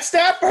 Matt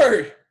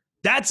Stafford.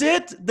 That's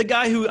it. The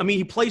guy who, I mean,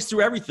 he plays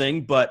through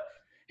everything, but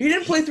he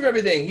didn't play through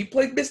everything. He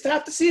missed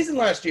half the season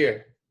last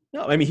year.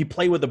 No, I mean, he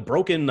played with a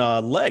broken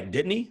leg,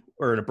 didn't he?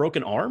 Or a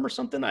broken arm or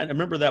something? I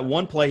remember that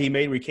one play he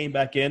made where he came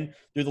back in,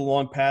 threw the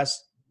long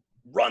pass,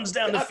 runs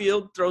down the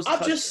field, throws the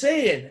I'm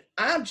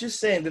just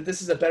saying that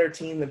this is a better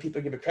team than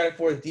people give it credit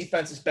for. The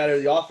defense is better.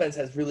 The offense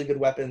has really good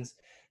weapons.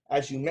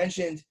 As you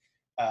mentioned,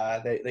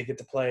 they get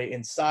to play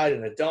inside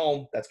in a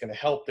dome. That's going to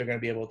help. They're going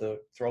to be able to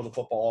throw the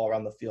football all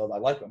around the field. I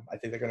like them. I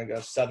think they're going to go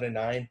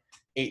 7-9,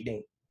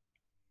 8-8.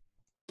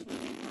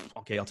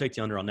 Okay, I'll take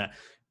the under on that.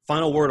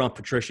 Final word on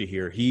Patricia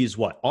here. He's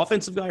what?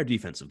 Offensive guy or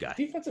defensive guy?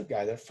 Defensive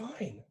guy. They're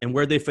fine. And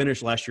where'd they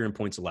finish last year in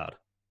points allowed?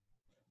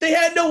 They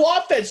had no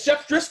offense.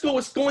 Jeff Driscoll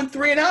was going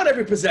 3 and out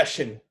every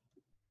possession.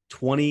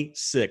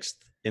 26th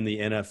in the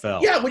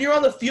NFL. Yeah, when you're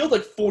on the field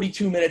like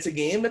 42 minutes a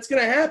game, that's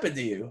going to happen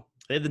to you.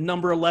 They had the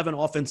number 11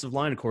 offensive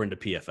line according to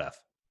PFF.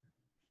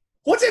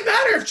 What's it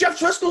matter if Jeff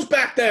Driscoll's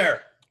back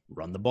there?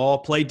 Run the ball,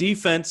 play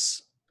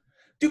defense.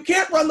 You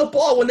can't run the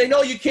ball when they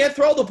know you can't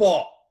throw the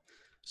ball.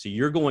 So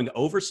you're going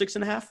over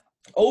 6.5?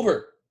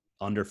 Over.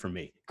 Under for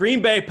me.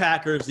 Green Bay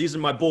Packers. These are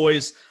my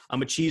boys.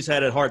 I'm a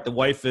cheesehead at heart. The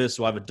wife is,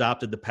 so I've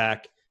adopted the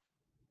pack.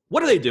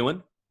 What are they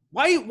doing?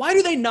 Why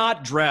do they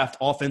not draft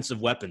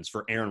offensive weapons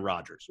for Aaron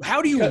Rodgers?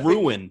 How do you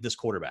ruin this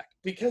quarterback?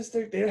 Because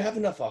they don't have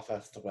enough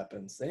offensive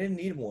weapons. They didn't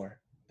need more.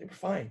 They were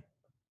fine.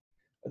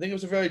 I think it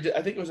was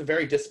a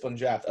very disciplined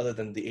draft, other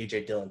than the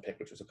A.J. Dillon pick,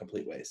 which was a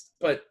complete waste.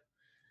 But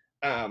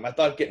I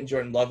thought getting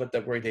Jordan Love at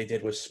the way they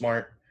did was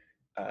smart.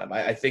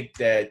 I think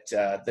that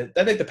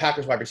the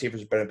Packers wide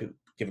receivers are better than people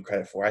give it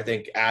credit for. I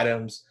think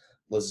Adams,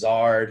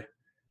 Lazard,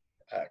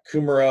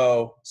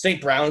 Kumaro,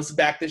 St. Brown's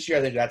back this year.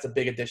 I think that's a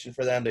big addition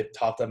for them. They've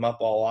topped them up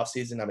all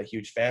offseason. I'm a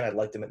huge fan. I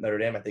liked him at Notre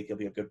Dame. I think he'll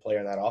be a good player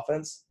in that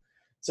offense.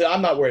 So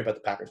I'm not worried about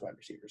the Packers wide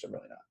receivers. I'm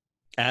really not.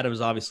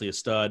 Adams obviously a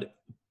stud.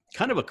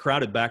 Kind of a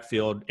crowded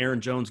backfield.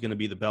 Aaron Jones going to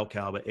be the bell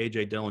cow, but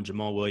A.J. Dillon,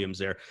 Jamal Williams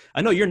there.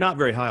 I know you're not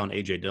very high on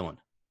A.J. Dillon.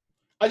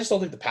 I just don't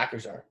think the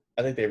Packers are.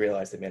 I think they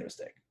realized they made a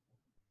mistake.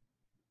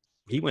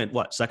 He went,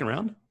 what, second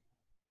round?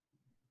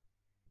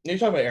 You're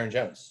talking about Aaron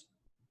Jones.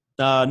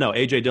 No,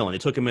 A.J. Dillon. They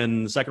took him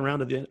in the second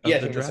round of the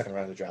draft? The second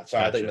round of the draft.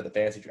 Sorry, gotcha. I thought you meant the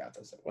fantasy draft. I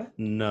was like, what?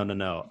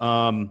 No.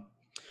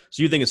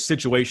 So you think it's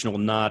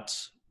situational, not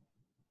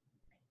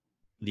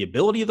the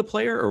ability of the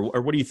player?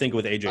 Or what do you think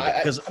with A.J.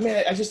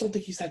 Dillon? I just don't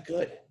think he's that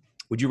good.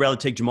 Would you rather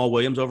take Jamal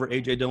Williams over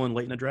A.J. Dillon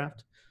late in the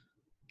draft?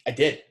 I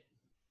did.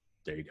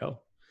 There you go.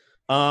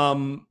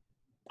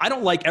 I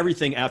don't like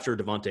everything after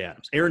Devontae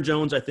Adams. Aaron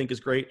Jones, I think, is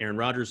great. Aaron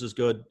Rodgers is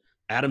good.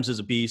 Adams is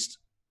a beast.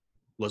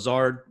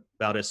 Lazard,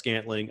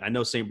 Valdez-Scantling. I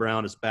know St.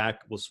 Brown is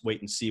back. We'll wait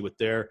and see what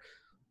their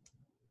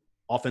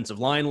offensive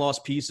line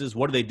lost pieces.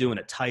 What are they doing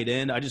at tight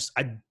end?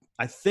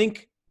 I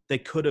think they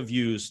could have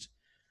used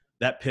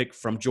that pick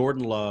from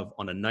Jordan Love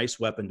on a nice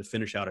weapon to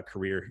finish out a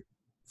career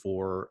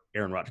for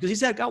Aaron Rodgers.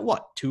 Because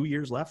got 2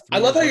 years left? I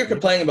love how you're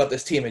complaining about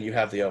this team and you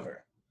have the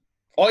over.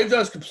 All you've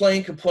done is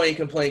complain,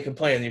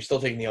 and you're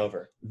still taking the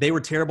over. They were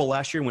terrible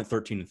last year and went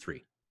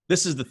 13-3.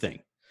 This is the thing.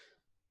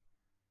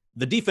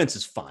 The defense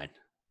is fine.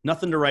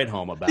 Nothing to write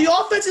home about. The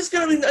offense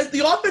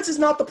is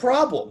not the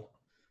problem.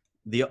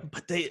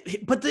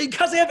 But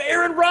because they have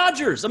Aaron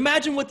Rodgers.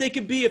 Imagine what they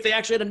could be if they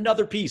actually had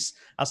another piece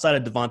outside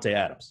of Devontae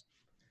Adams.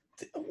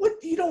 What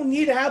you don't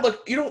need to have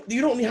you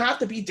don't have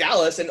to be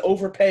Dallas and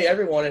overpay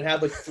everyone and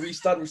have 3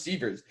 stud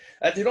receivers.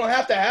 You don't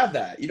have to have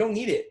that. You don't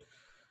need it.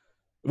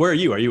 Where are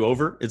you? Are you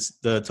over? It's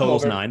the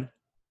total's over. 9.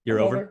 You're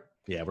I'm over?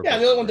 Yeah, I'm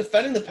the only one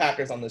defending the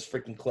Packers on this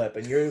freaking clip,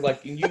 and you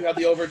have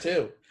the over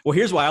too. Well,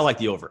 here's why I like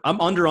the over.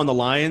 I'm under on the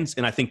Lions,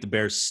 and I think the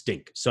Bears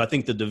stink. So I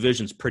think the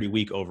division's pretty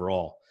weak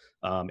overall.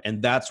 And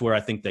that's where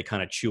I think they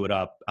kind of chew it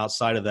up.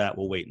 Outside of that,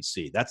 we'll wait and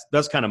see.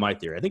 That's kind of my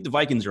theory. I think the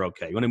Vikings are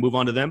okay. You want to move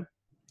on to them?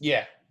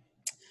 Yeah.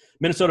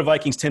 Minnesota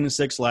Vikings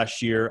 10-6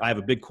 last year. I have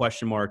a big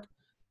question mark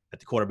at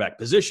the quarterback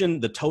position.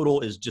 The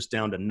total is just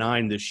down to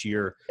 9 this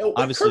year.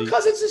 Obviously, Kirk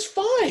Cousins is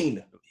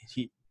fine.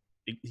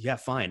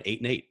 Fine.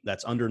 8-8.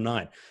 That's under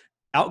 9.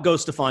 Out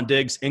goes Stephon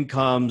Diggs. In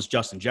comes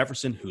Justin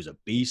Jefferson, who's a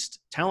beast.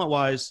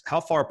 Talent-wise, how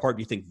far apart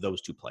do you think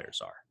those two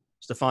players are?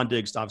 Stephon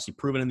Diggs, obviously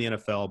proven in the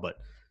NFL, but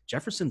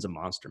Jefferson's a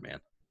monster, man.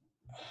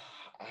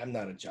 I'm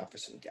not a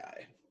Jefferson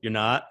guy. You're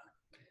not?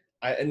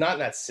 Not in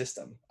that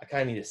system. I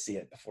kind of need to see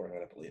it before I'm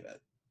going to believe it.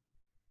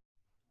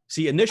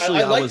 See,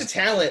 initially I like the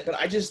talent, but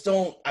I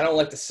don't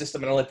like the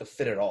system. I don't like the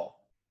fit at all.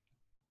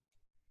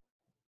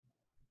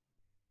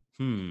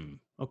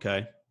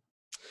 Okay.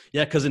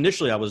 Yeah, because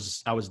initially I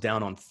was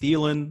down on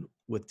Thielen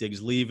with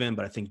Diggs leaving,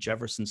 but I think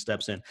Jefferson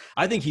steps in.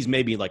 I think he's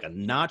maybe like a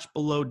notch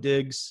below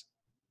Diggs,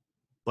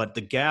 but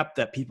the gap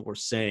that people were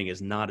saying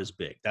is not as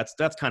big. That's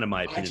kind of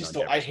my opinion.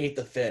 I hate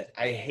the fit.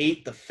 I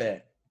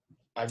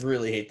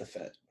really hate the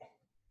fit. I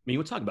mean,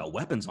 we're talking about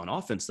weapons on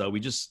offense, though. We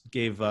just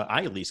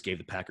I at least gave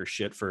the Packers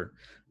shit for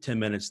 10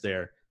 minutes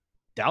there.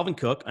 Dalvin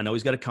Cook, I know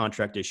he's got a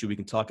contract issue. We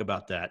can talk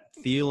about that.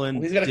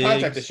 Thielen, he's got a Diggs,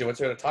 contract issue. What's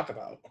there to talk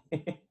about?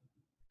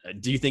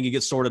 Do you think he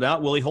gets sorted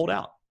out? Will he hold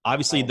out?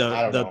 Obviously,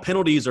 the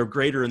penalties are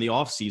greater in the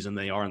offseason than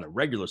they are in the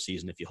regular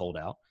season if you hold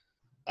out.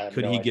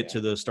 Could he get to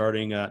the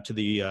starting to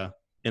the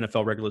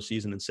NFL regular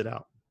season and sit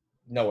out?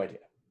 No idea.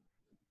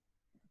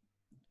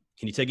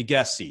 Can you take a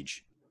guess,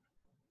 Siege?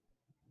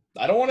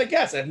 I don't want to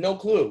guess. I have no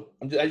clue.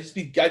 I'd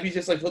be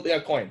just like flipping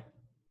a coin.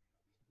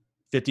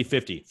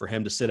 50-50 for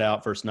him to sit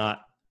out versus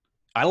not.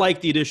 I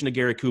like the addition of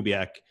Gary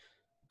Kubiak.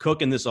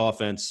 Cook in this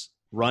offense,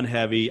 run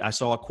heavy. I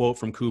saw a quote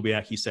from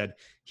Kubiak. He said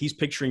he's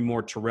picturing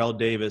more Terrell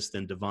Davis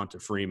than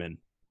Devonta Freeman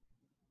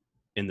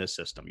in this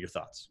system. Your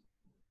thoughts?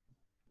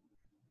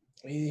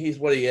 He's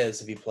what he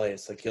is if he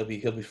plays. He'll be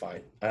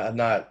fine. I don't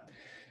know.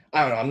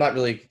 I'm not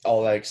really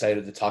all that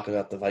excited to talk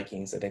about the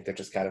Vikings. I think they're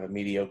just kind of a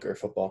mediocre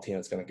football team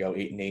that's going to go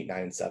 8-8,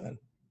 9-7,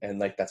 and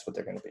that's what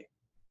they're going to be.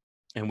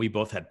 And we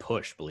both had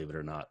push, believe it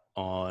or not,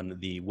 on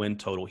the win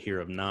total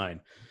here of 9.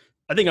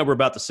 I think we're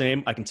about the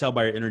same. I can tell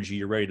by your energy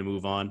you're ready to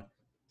move on.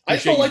 I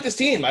just don't like this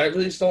team. I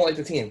really just don't like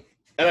the team,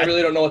 and I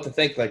really don't know what to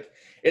think.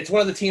 It's one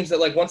of the teams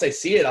that once I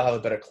see it, I'll have a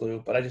better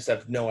clue, but I just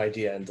have no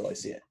idea until I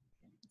see it.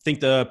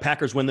 Think the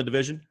Packers win the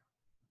division?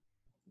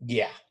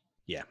 Yeah.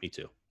 Yeah, me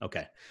too.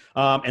 Okay.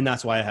 And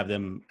that's why I have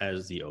them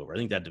as the over. I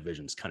think that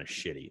division's kind of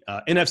shitty.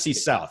 NFC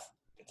South,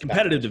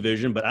 competitive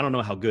division, but I don't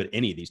know how good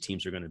any of these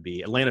teams are going to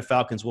be. Atlanta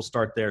Falcons, we'll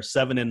start there.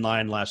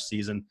 7-9 last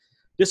season.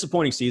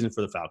 Disappointing season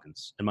for the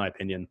Falcons, in my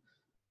opinion.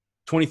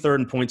 23rd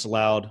in points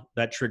allowed.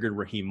 That triggered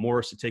Raheem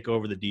Morris to take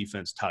over the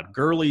defense. Todd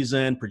Gurley's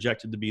in,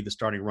 projected to be the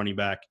starting running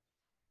back.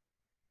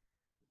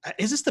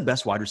 Is this the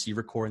best wide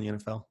receiver core in the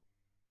NFL?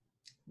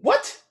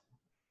 What?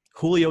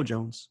 Julio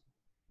Jones,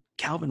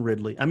 Calvin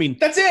Ridley. I mean,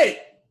 that's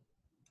it.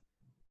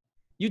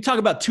 You talk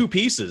about two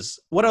pieces.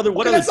 What other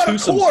that's not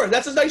a core.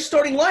 That's a nice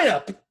starting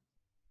lineup.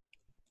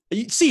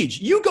 Siege,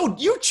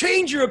 you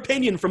change your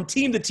opinion from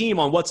team to team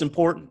on what's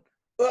important.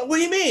 What do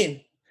you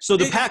mean? So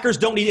the Packers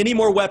don't need any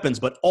more weapons,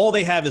 but all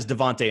they have is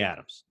Devontae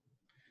Adams.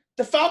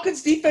 The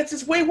Falcons' defense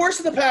is way worse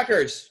than the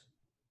Packers.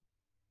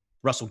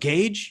 Russell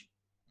Gage,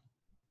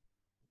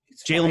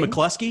 Jalen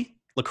McCluskey,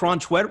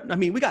 Laquan Treadwell. I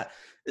mean,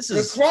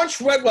 Laquan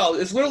Treadwell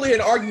is literally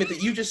an argument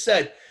that you just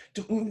said.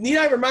 Need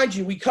I remind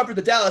you, we covered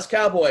the Dallas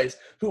Cowboys,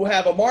 who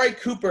have Amari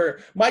Cooper,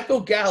 Michael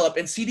Gallup,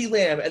 and CeeDee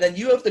Lamb, and then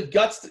you have the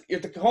guts, the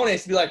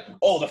cojones to be like,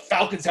 oh, the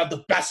Falcons have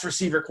the best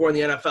receiver core in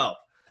the NFL.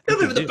 They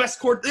don't even have the best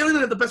core. They don't even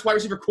have the best wide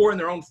receiver core in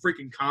their own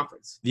freaking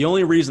conference. The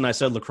only reason I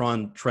said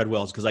Laquan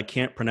Treadwell is because I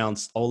can't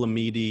pronounce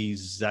Olamide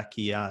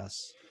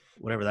Zaccheaus,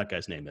 whatever that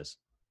guy's name is.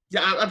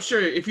 Yeah, I'm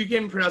sure if you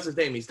can't pronounce his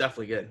name, he's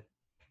definitely good.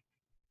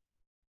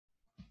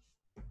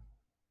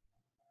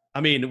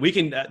 I mean,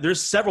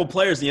 there's several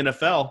players in the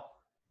NFL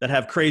that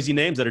have crazy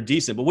names that are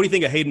decent. But what do you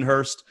think of Hayden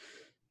Hurst?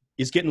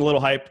 He's getting a little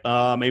hype.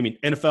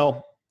 Atlanta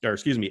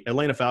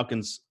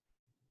Falcons.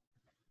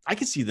 I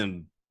can see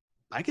them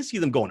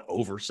going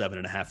over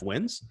 7.5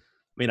 wins. I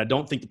mean, I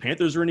don't think the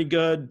Panthers are any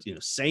good.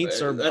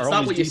 Saints are. That's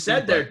not what you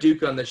said there,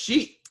 Duke, on the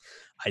sheet.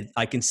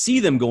 I can see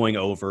them going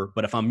over,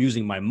 but if I'm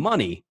using my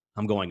money,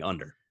 I'm going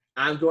under.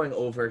 I'm going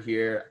over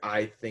here.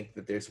 I think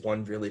that there's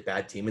one really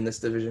bad team in this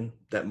division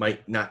that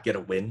might not get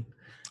a win.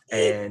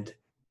 And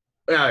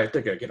they're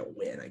going to get a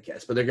win, I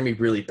guess, but they're going to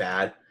be really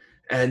bad.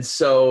 And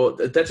so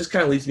that just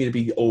kind of leads me to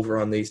be over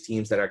on these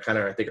teams that are kind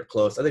of, I think, are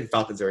close. I think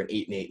Falcons are an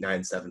 8-8,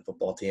 9-7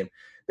 football team.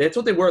 That's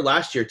what they were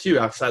last year, too,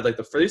 outside. Like,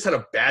 they just had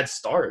a bad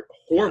start,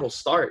 horrible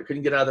start.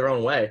 Couldn't get out of their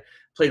own way.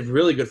 Played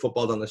really good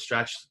football down the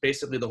stretch.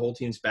 Basically, the whole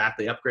team's back.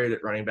 They upgraded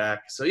at running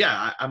back. So,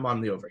 yeah, I'm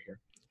on the over here.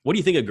 What do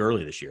you think of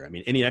Gurley this year? I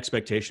mean, any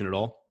expectation at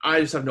all?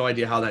 I just have no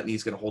idea how that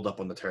knee's going to hold up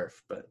on the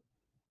turf. But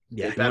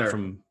yeah, he went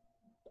from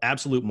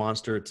absolute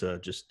monster to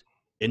just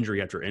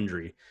injury after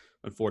injury,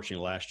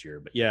 unfortunately, last year.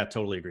 But, yeah,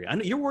 totally agree. I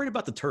know you're worried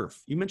about the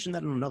turf. You mentioned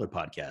that in another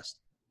podcast.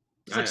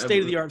 It's like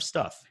state-of-the-art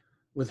stuff.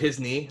 With his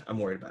knee, I'm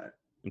worried about it.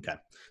 Okay.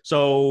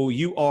 So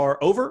you are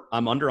over.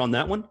 I'm under on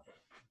that one.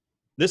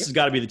 This has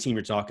got to be the team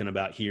you're talking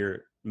about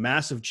here.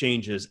 Massive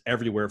changes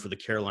everywhere for the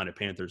Carolina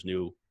Panthers.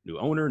 New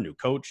owner, new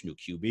coach, new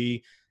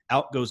QB.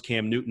 Out goes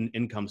Cam Newton.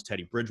 In comes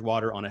Teddy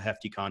Bridgewater on a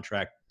hefty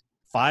contract.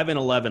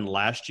 5-11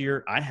 last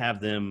year. I have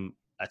them,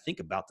 I think,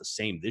 about the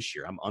same this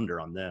year. I'm under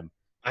on them.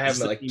 I have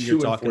them like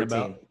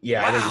 2-14.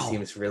 Yeah, wow. I think this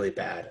team is really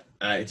bad.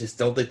 I just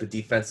don't think the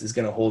defense is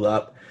going to hold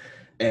up.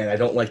 And I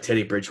don't like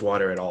Teddy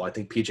Bridgewater at all. I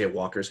think P.J.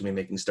 Walker's going to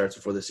be making starts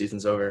before the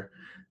season's over.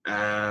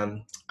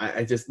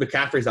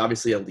 McCaffrey's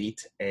obviously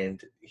elite, and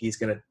he's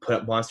going to put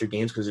up monster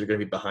games because they're going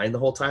to be behind the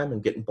whole time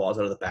and getting balls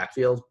out of the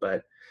backfield.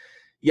 But,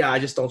 yeah, I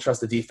just don't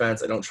trust the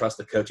defense. I don't trust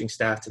the coaching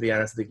staff, to be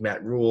honest. I think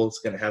Matt Rule is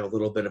going to have a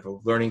little bit of a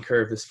learning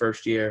curve this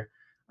first year.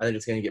 I think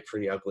it's going to get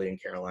pretty ugly in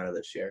Carolina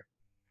this year.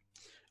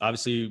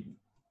 Obviously,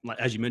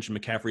 as you mentioned,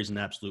 McCaffrey's an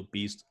absolute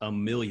beast.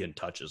 1 million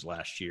touches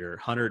last year,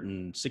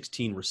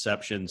 116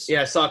 receptions.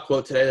 Yeah, I saw a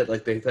quote today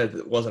that they said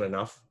it wasn't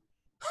enough.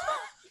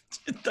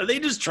 Are they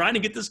just trying to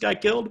get this guy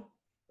killed?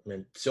 I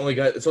mean, it's the only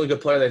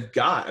good player they've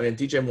got. I mean,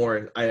 DJ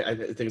Moore, I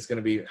think it's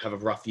going to have a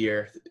rough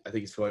year. I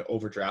think he's going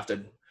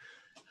overdrafted.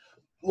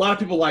 A lot of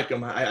people like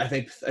him. I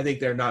think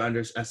they're not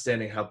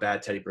understanding how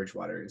bad Teddy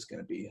Bridgewater is going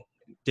to be.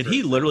 Did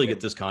he literally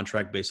get this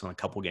contract based on a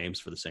couple games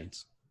for the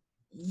Saints?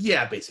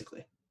 Yeah,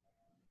 basically.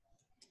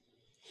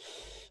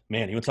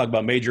 Man, you want to talk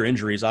about major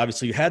injuries.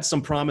 Obviously, you had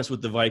some promise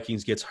with the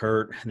Vikings, gets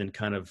hurt, and then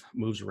kind of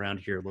moves around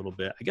here a little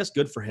bit. I guess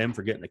good for him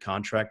for getting a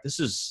contract. This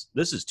is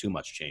too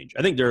much change.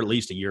 I think they're at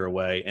least a year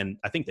away, and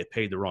I think they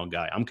paid the wrong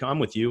guy. I'm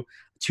with you.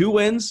 2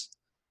 wins,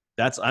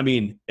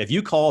 if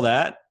you call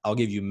that, I'll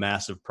give you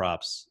massive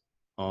props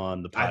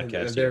on the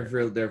podcast. They're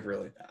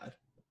really bad.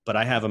 But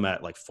I have them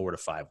at like 4 to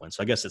 5 wins.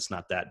 So I guess it's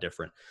not that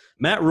different.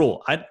 Matt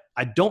Rule,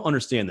 I don't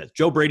understand this.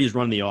 Joe Brady's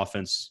running the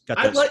offense. Got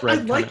that I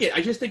like it.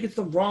 I just think it's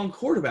the wrong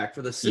quarterback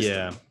for the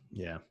system.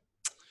 Yeah.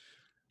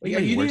 You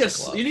need a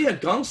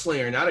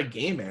gunslinger, not a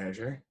game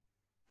manager.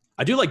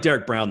 I do like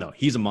Derek Brown though.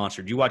 He's a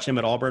monster. Do you watch him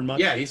at Auburn much?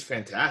 Yeah, he's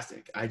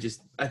fantastic.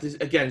 Just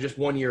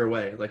 1 year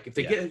away. Like if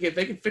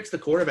they can fix the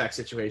quarterback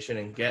situation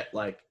and get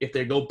if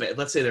they go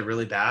let's say they're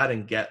really bad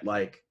and get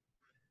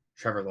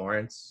Trevor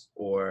Lawrence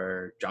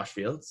or Josh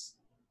Fields.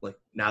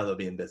 Now they'll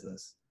be in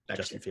business.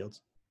 Justin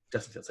Fields.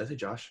 Did I say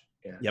Josh?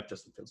 Yeah. Yep.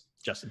 Justin Fields.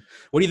 Justin.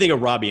 What do you think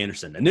of Robbie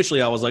Anderson?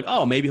 Initially, I was like,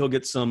 oh, maybe he'll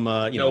get some,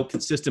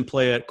 consistent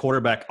play at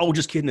quarterback. Oh,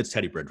 just kidding. It's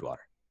Teddy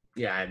Bridgewater.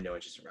 Yeah, I have no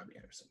interest in Robbie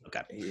Anderson.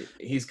 Okay.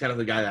 He's kind of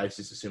the guy that I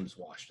just assume is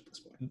washed at this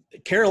point.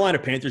 Carolina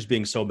Panthers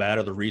being so bad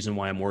are the reason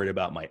why I'm worried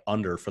about my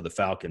under for the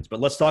Falcons. But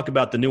let's talk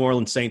about the New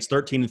Orleans Saints,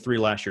 13-3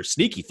 last year.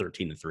 Sneaky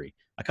 13-3.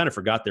 I kind of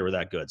forgot they were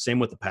that good. Same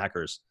with the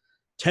Packers.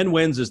 10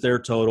 wins is their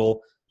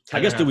total.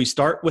 I guess, do we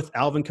start with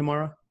Alvin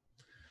Kamara?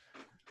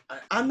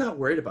 I'm not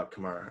worried about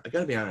Kamara. I got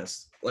to be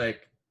honest.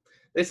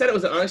 They said it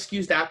was an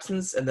unexcused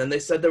absence, and then they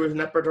said there was an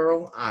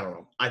epidural. I don't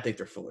know. I think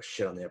they're full of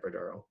shit on the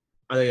epidural.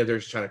 I think they're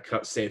just trying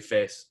to save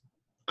face.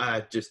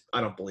 I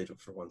don't believe it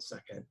for 1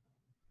 second.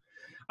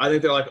 I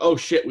think they're like, oh,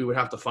 shit, we would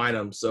have to find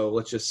him, so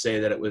let's just say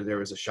that there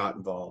was a shot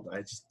involved.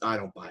 I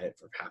don't buy it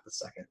for half a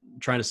second.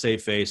 Trying to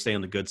save face, stay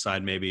on the good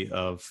side maybe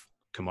of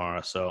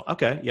Kamara. So,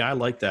 okay, yeah, I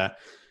like that.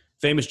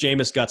 Famous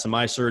Jameis got some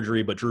eye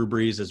surgery, but Drew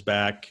Brees is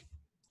back.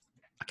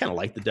 I kind of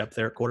like the depth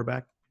there at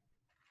quarterback.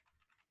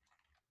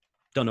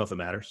 Don't know if it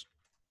matters.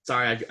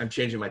 Sorry, I'm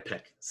changing my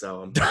pick.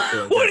 So I'm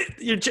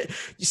you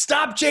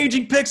stop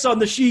changing picks on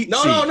the sheet.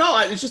 No.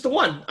 It's just the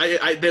one.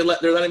 They're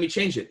letting me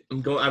change it.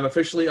 I'm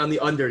officially on the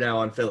under now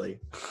on Philly.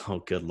 Oh,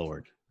 good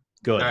Lord.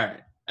 Good. All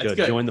right. That's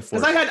good. Join the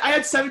force. Because I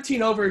had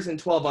 17 overs and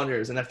 12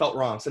 unders, and I felt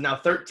wrong. So now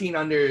 13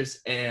 unders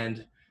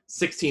and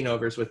 16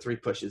 overs with 3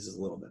 pushes is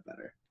a little bit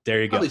better. There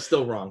you go. Probably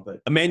still wrong,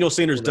 but Emmanuel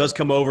Sanders does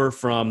come over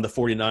from the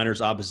 49ers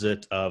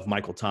opposite of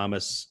Michael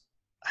Thomas.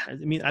 I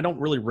mean, I don't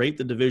really rate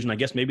the division. I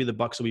guess maybe the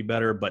Bucs will be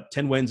better, but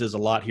 10 wins is a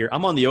lot here.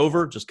 I'm on the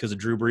over just because of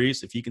Drew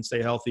Brees. If he can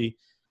stay healthy,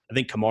 I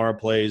think Kamara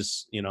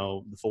plays,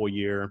 the full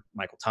year.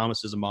 Michael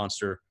Thomas is a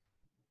monster.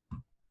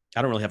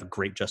 I don't really have a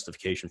great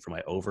justification for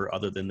my over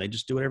other than they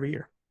just do it every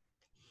year.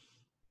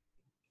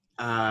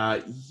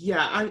 I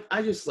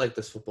just like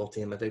this football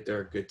team. I think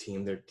they're a good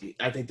team.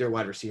 I think their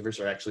wide receivers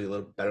are actually a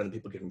little better than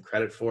people give them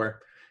credit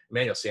for.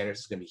 Emmanuel Sanders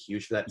is going to be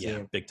huge for that team.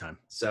 Yeah, big time.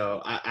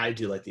 So I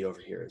do like the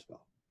over here as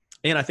well.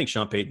 And I think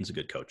Sean Payton's a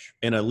good coach.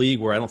 In a league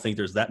where I don't think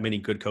there's that many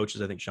good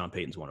coaches, I think Sean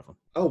Payton's one of them.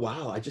 Oh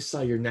wow! I just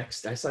saw your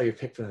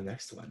pick for the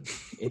next one.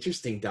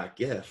 Interesting.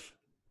 GIF.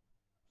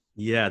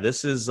 Yeah,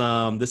 this is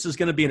going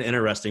to be an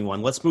interesting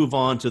one. Let's move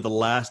on to the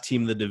last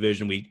team of the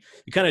division. We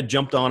kind of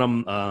jumped on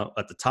them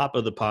at the top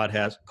of the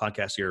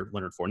podcast here.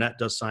 Leonard Fournette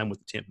does sign with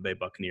the Tampa Bay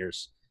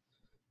Buccaneers.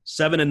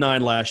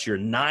 7-9 last year,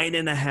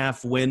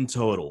 9.5 win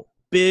total.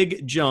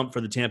 Big jump for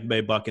the Tampa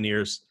Bay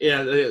Buccaneers.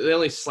 Yeah, they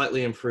only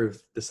slightly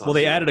improved this. Well,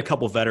 they added a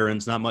couple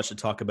veterans. Not much to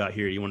talk about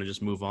here. You want to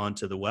just move on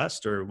to the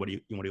West, or what do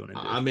you want to do?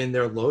 I mean,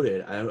 they're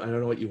loaded. I don't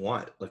know what you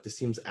want. Like, this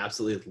team's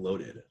absolutely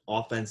loaded.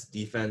 Offense,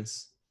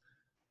 defense.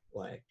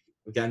 Like,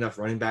 we got enough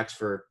running backs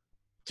for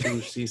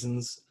 2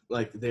 seasons.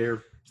 Like,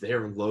 they're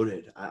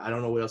loaded. I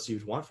don't know what else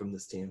you'd want from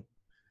this team.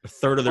 A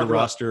third of their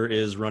roster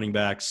is running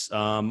backs.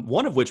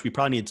 One of which we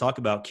probably need to talk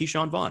about,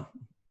 Keyshawn Vaughn.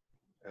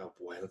 Oh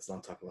boy, let's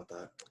not talk about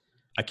that.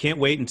 I can't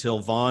wait until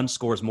Vaughn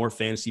scores more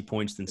fantasy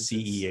points than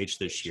CEH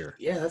this year.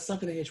 Yeah, that's not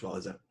going to age well,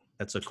 is it?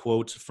 That's a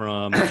quote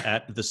from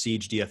at the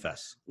Siege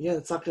DFS. Yeah,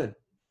 that's not good.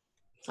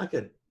 It's not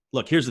good.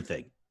 Look, here's the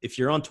thing. If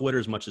you're on Twitter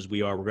as much as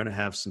we are, we're going to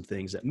have some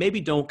things that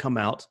maybe don't come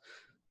out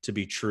to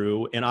be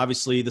true. And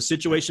obviously the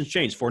situation's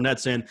changed.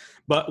 Fournette's in,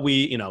 but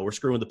we're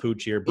screwing the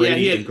pooch here.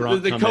 Brady and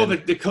Gronk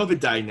the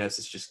COVID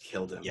diagnosis just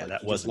killed him. Yeah, like,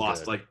 that wasn't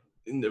lost good. Like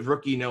in the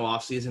rookie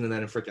offseason, and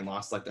then freaking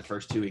lost like the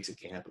first 2 weeks of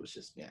camp. It was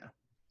just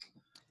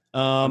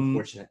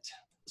unfortunate.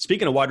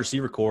 Speaking of wide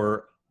receiver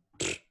core,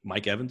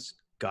 Mike Evans,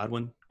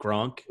 Godwin,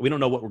 Gronk. We don't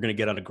know what we're going to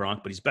get out of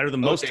Gronk, but he's better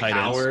than most tight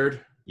ends.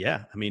 Howard.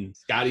 Yeah, I mean,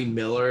 Scotty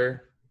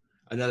Miller.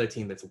 Another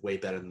team that's way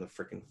better than the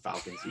freaking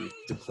Falcons, who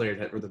declared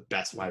that were the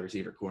best wide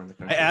receiver core in the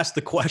country. I asked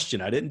the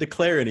question. I didn't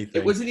declare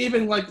anything. It wasn't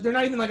even like – they're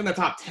not even like in the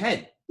top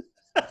 10.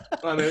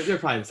 Well, I mean, they're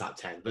probably in the top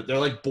 10, but they're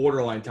like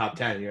borderline top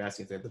 10, and you're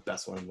asking if they're the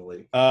best one in the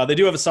league. They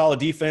do have a solid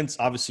defense.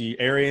 Obviously,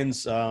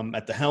 Arians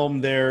at the helm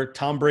there.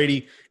 Tom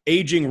Brady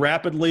aging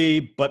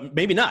rapidly, but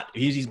maybe not.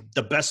 He's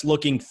the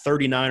best-looking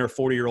 39 or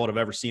 40-year-old I've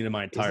ever seen in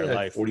my entire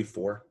life.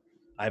 44.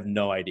 I have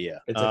no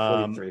idea. It's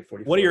like 43,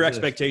 44. What are your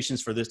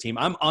expectations for this team?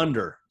 I'm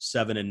under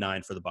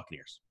 7-9 for the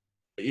Buccaneers.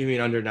 You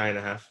mean under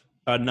 9.5?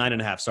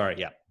 9.5. Sorry,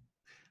 yeah.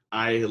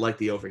 I like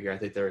the over here. I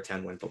think they're a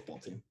 10-win football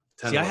team.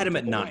 See, I had him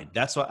at 9.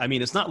 That's what I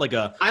mean. It's not like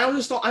a. I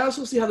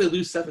also see how they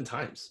lose 7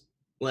 times.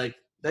 Like,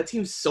 that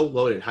team's so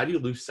loaded. How do you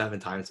lose 7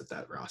 times with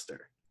that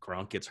roster?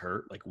 Gronk gets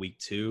hurt like week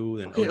 2.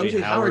 Then okay,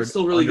 OJ Howard's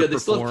still really good. They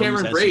still have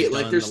Cameron Brate.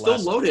 Like, they're still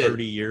loaded.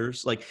 30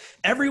 years. Like,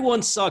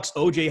 everyone sucks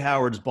OJ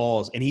Howard's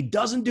balls, and he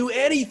doesn't do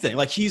anything.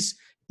 Like, he's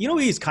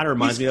kind of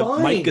reminds me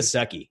of Mike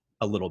Gesicki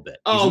a little bit.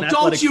 Oh,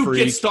 don't you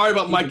get started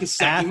about Mike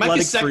Gesicki. Mike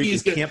Gesicki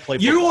is going to –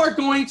 you are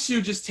going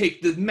to just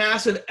take the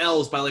massive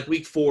L's by, like,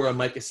 week 4 on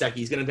Mike Gesicki.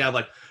 He's going to have,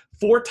 like,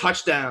 4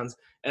 touchdowns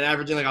and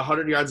averaging, like,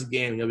 100 yards a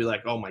game. And you'll be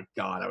like, oh, my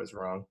God, I was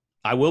wrong.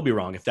 I will be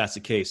wrong if that's the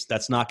case.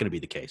 That's not going to be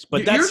the case.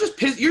 But you're just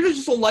pissed. You're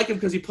just don't like him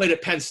because he played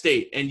at Penn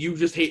State, and you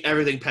just hate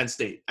everything Penn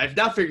State. I've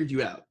now figured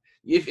you out.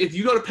 If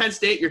you go to Penn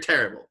State, you're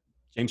terrible.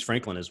 James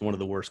Franklin is one of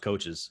the worst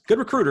coaches. Good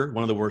recruiter,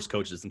 one of the worst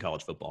coaches in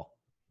college football.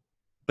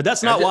 But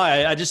that's not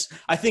why.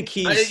 I think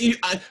he's.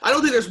 I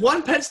don't think there's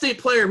one Penn State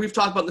player we've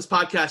talked about in this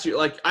podcast. You're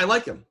like, I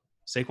like him.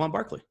 Saquon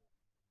Barkley.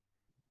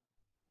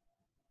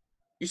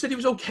 You said he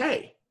was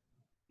okay.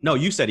 No,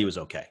 you said he was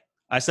okay.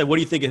 I said, what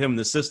do you think of him in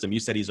the system? You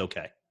said he's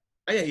okay.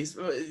 Oh, yeah, he's.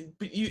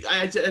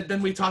 But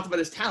then we talked about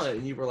his talent,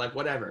 and you were like,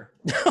 whatever.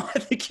 I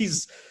think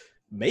he's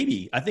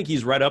maybe. I think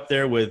he's right up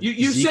there with.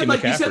 You Zeke said and like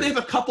McCaffrey. You said they have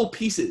a couple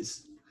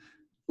pieces,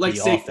 like The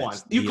Saquon.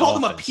 offense- You the call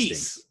them a offense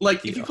piece. stinks.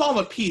 Like The if you call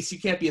them a piece, you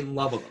can't be in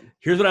love with them.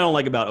 Here's what I don't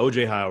like about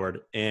OJ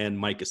Howard and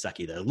Mike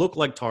Gesicki. They look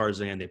like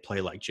Tarzan. They play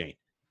like Jane.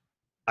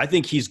 I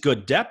think he's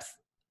good depth.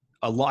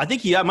 I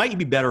think he might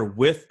be better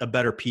with a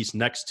better piece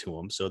next to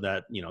him so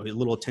that, a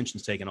little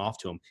attention's taken off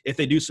to him. If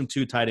they do some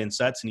 2 tight end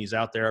sets and he's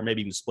out there,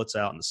 maybe even splits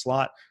out in the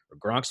slot or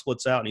Gronk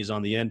splits out and he's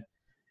on the end.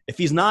 If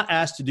he's not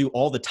asked to do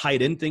all the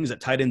tight end things that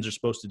tight ends are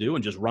supposed to do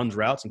and just runs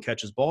routes and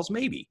catches balls,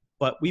 maybe.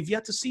 But we've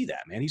yet to see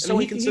that, man. He's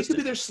so inconsistent. He could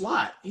be their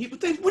slot.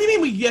 What do you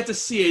mean we've yet to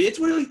see it? It's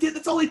what he did.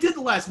 That's all he did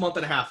the last month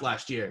and a half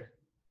last year.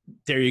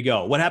 There you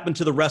go. What happened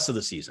to the rest of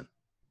the season?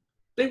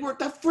 They were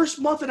that first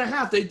month and a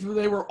half. They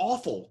were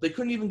awful. They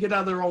couldn't even get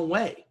out of their own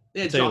way.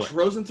 They had Josh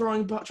Rosen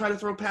trying to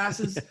throw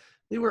passes.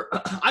 They were.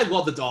 I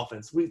love the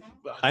Dolphins.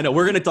 I know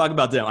we're going to talk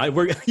about them.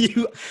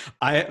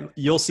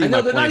 You'll see. I know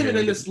my they're point not even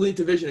in this league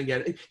division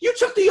again. You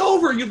took the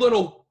over, you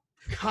little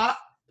cop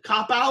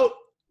out.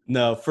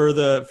 No, for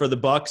the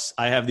Bucks,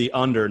 I have the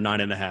under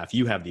 9.5.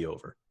 You have the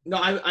over. No,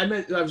 I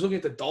meant I was looking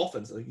at the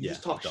Dolphins. Like you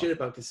just talk shit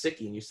about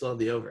Gesicki and you still have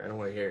the over. I don't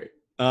want to hear it.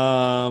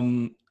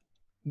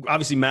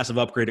 Obviously, massive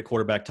upgrade at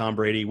quarterback Tom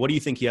Brady. What do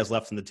you think he has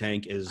left in the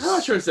tank? I'm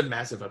not sure it's a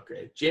massive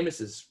upgrade. Jameis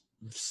is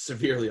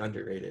severely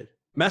underrated.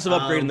 Massive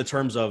upgrade in the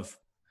terms of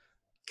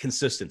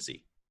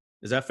consistency.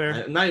 Is that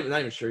fair? I'm not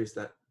even sure he's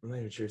that. I'm not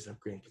even sure he's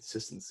upgrading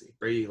consistency.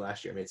 Brady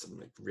last year made some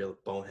like real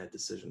bonehead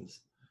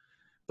decisions.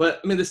 But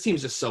I mean, this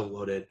team's just so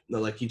loaded.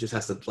 Like he just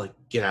has to like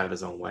get out of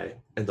his own way,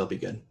 and they'll be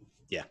good.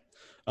 Yeah.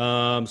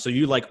 So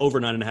you like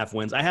over 9.5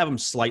 wins. I have them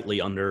slightly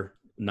under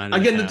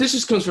Again, this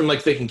just comes from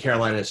like thinking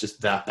Carolina is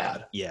just that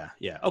bad. Yeah.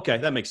 Okay,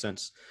 that makes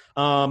sense.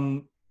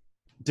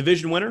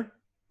 Division winner?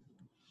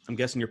 I'm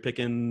guessing you're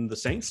picking the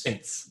Saints?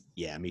 Saints.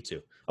 Yeah, me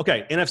too.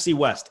 Okay, NFC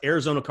West,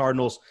 Arizona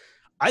Cardinals.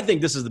 I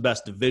think this is the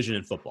best division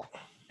in football.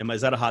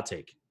 Is that a hot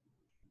take?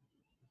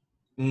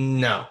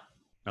 No.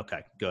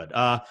 Okay, good.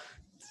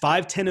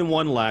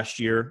 5-10-1 last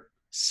year.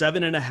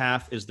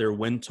 7.5 is their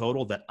win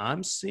total that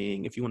I'm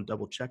seeing. If you want to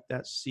double check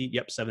that,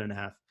 yep,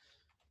 7.5.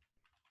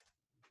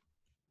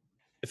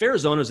 If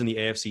Arizona's in the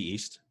AFC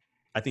East,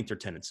 I think they're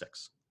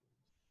 10-6.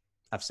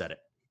 I've said it.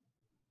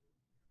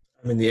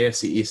 I mean, the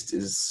AFC East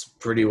is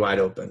pretty wide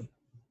open,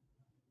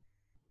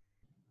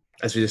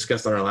 as we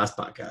discussed on our last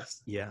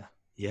podcast. Yeah.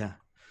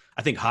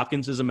 I think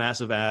Hopkins is a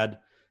massive add.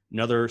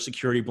 Another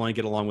security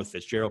blanket along with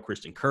Fitzgerald,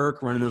 Christian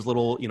Kirk running those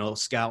little,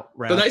 scout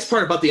routes. The nice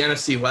part about the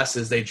NFC West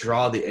is they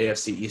draw the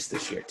AFC East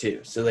this year too,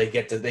 so they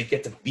get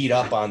to beat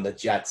up on the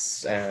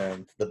Jets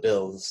and the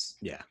Bills.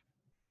 Yeah.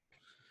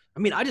 I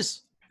mean,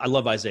 I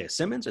love Isaiah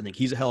Simmons. I think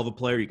he's a hell of a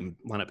player. You can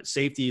line up at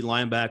safety,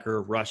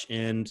 linebacker, rush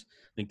end.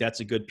 I think that's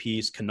a good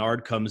piece.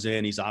 Kennard comes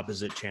in. He's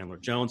opposite Chandler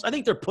Jones. I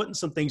think they're putting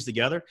some things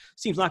together.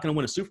 Team's not going to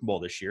win a Super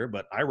Bowl this year,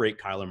 but I rate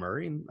Kyler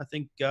Murray, and I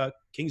think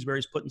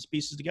Kingsbury's putting some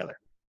pieces together.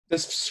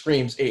 This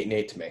screams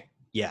 8-8 to me.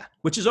 Yeah,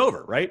 which is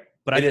over, right?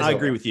 But I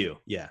agree with you.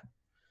 Yeah.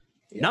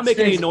 Not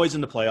making any noise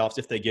in the playoffs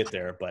if they get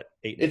there, but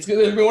 8-8. It's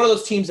going to be one of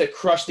those teams that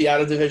crush the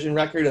out-of-division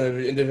record, and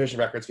the in-division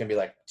record's going to be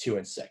like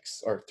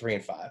 2-6 or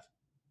 3-5.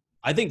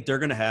 I think they're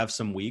going to have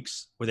some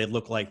weeks where they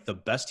look like the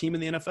best team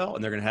in the NFL,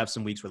 and they're going to have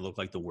some weeks where they look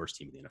like the worst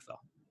team in the NFL.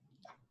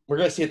 We're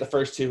going to see it the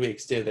first 2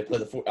 weeks, too. They play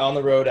on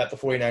the road at the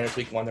 49ers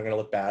week one. They're going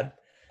to look bad.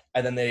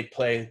 And then they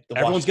play the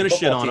Everyone's going to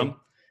shit on them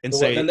and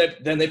say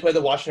 – Then they play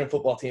the Washington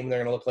football team, and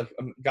they're going to look like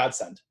a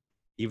godsend.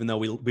 Even though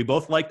we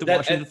both like the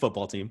Washington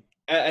football team.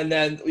 And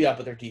then,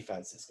 but their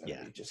defense is going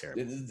to be just –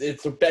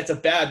 it's a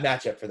bad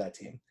matchup for that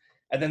team.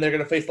 And then they're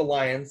going to face the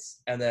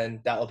Lions, and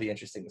then that will be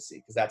interesting to see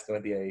because that's going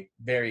to be a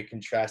very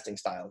contrasting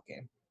style of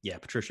game. Yeah,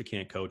 Patricia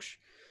can't coach.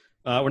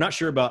 We're not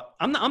sure about.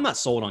 I'm not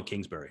sold on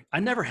Kingsbury.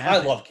 I never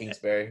have. I love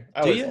Kingsbury.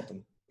 I always loved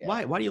him.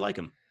 Yeah. Why do you like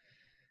him?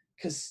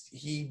 Because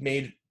he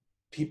made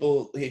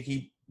people.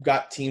 He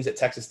got teams at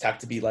Texas Tech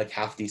to be like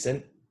half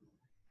decent.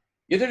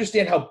 You have to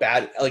understand how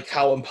bad, like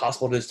how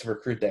impossible it is to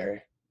recruit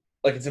there.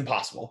 Like it's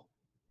impossible.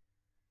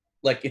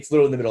 Like it's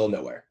literally in the middle of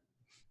nowhere.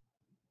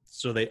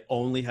 So they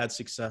only had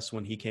success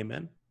when he came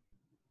in?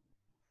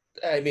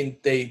 I mean,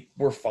 they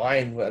were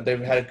fine.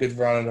 They've had a good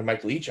run under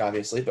Mike Leach,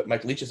 obviously, but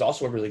Mike Leach is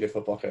also a really good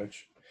football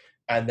coach.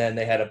 And then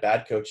they had a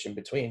bad coach in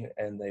between,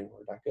 and they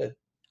were not good.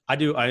 I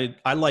do.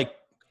 I'm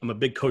a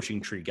big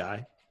coaching tree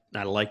guy.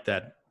 And I like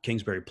that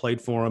Kingsbury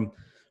played for him,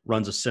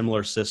 runs a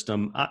similar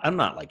system. I'm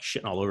not like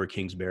shitting all over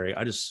Kingsbury.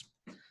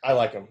 I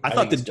like him. I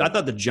thought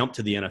the jump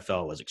to the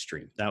NFL was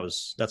extreme.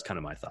 That's kind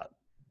of my thought.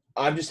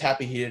 I'm just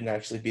happy he didn't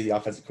actually be the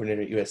offensive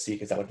coordinator at USC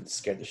because that would have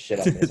scared the shit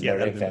out of me as a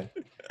Notre Dame fan.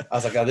 I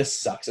was like, oh, this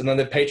sucks. And then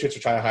the Patriots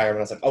were trying to hire him, and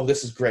I was like, oh,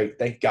 this is great.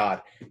 Thank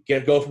God.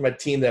 Go from a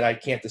team that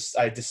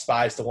I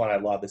despise to one I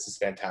love. This is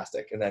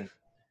fantastic. And then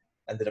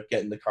ended up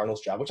getting the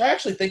Cardinals job, which I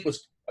actually think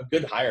was a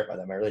good hire by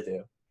them. I really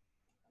do.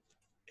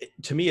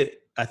 To me,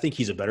 I think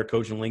he's a better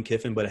coach than Lane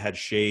Kiffin, but it had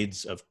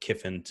shades of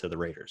Kiffin to the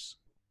Raiders.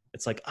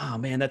 It's like, oh,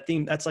 man,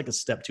 that's like a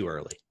step too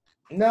early.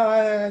 No,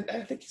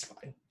 I think he's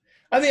fine.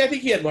 I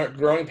think he had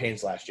growing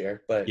pains last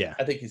year, but yeah.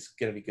 I think he's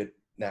going to be good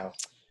now.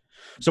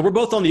 So we're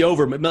both on the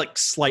over, like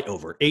slight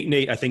over.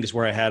 8-8, I think, is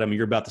where I had him.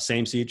 You're about the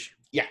same, Siege?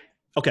 Yeah.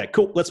 Okay,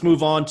 cool. Let's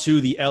move on to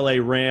the LA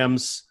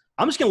Rams.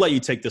 I'm just going to let you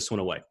take this one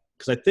away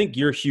because I think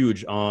you're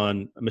huge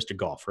on Mr.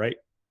 Goff, right?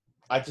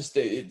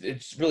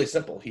 It's really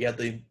simple. He had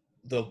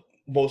the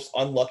most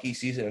unlucky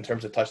season in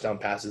terms of touchdown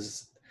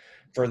passes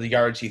for the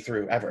yards he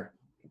threw ever.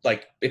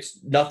 Like,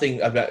 it's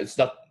nothing about – it's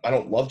not – I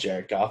don't love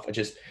Jared Goff.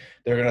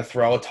 They're going to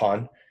throw a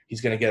ton. He's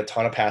going to get a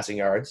ton of passing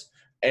yards,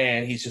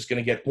 and he's just going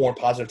to get more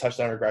positive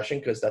touchdown regression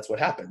because that's what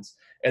happens.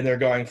 And they're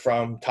going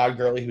from Todd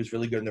Gurley, who's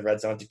really good in the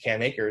red zone, to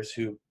Cam Akers,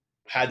 who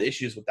had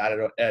issues with that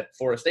at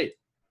Florida State.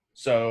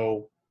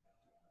 So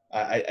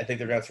I think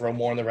they're going to throw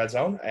more in the red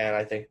zone, and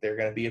I think they're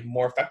going to be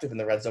more effective in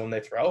the red zone when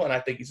they throw, and I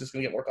think he's just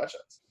going to get more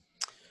touchdowns.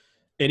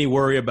 Any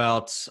worry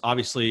about,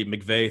 obviously,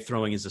 McVay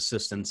throwing his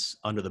assistants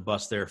under the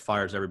bus there,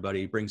 fires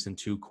everybody, brings in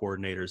 2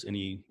 coordinators.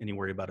 Any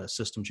worry about a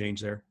system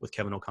change there with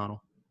Kevin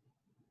O'Connell?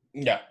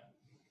 Yeah.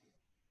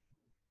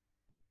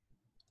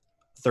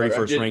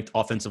 31st ranked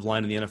offensive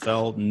line in the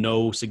NFL.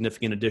 No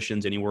significant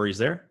additions. Any worries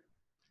there?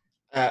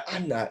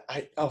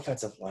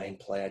 Offensive line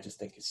play, I just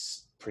think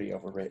is pretty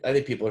overrated. I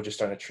think people are just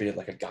starting to treat it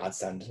like a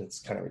godsend, and it's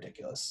kind of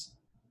ridiculous.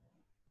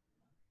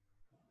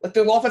 Like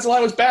the offensive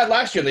line was bad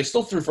last year. They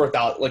still threw for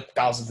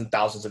thousands and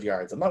thousands of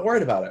yards. I'm not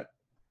worried about it.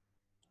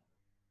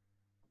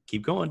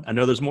 Keep going. I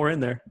know there's more in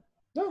there.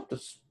 No,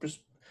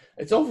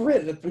 it's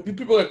overrated.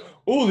 People are like,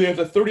 oh, they have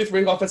the 30th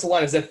ranked offensive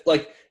line. As if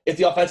if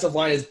the offensive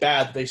line is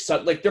bad,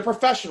 they're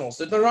professionals.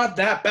 They're not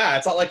that bad.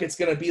 It's not like it's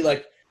going to be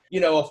like,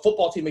 a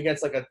football team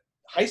against like a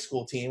high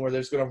school team where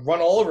there's going to run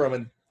all over them.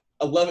 And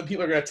 11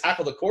 people are going to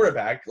tackle the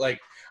quarterback. Like,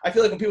 I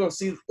feel like when people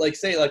say,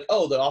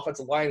 oh, the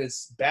offensive line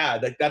is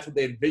bad, like, that's what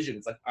they envision.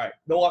 It's like, all right,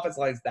 no offensive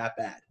line is that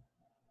bad.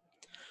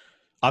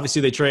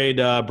 Obviously, they trade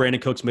Brandon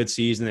Cooks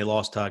midseason. They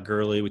lost Todd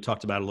Gurley. We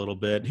talked about it a little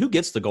bit. Who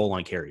gets the goal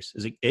line carries?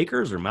 Is it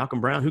Akers or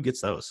Malcolm Brown? Who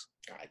gets those?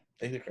 I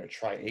think they're going to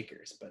try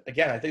Akers. But,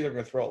 again, I think they're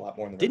going to throw a lot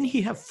more in the Didn't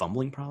he have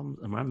fumbling problems?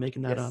 Am I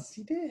making that up? Yes,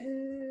 he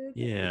did.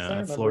 Yeah,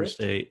 at Florida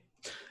State.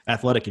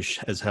 Athletic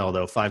as hell,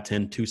 though.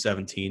 5'10",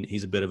 217.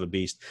 He's a bit of a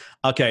beast.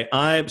 Okay,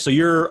 so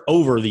you're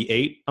over the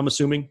 8, I'm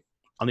assuming,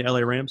 on the LA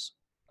Rams?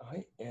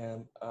 I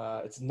am.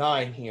 It's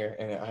 9 here,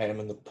 and I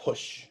am in the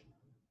push.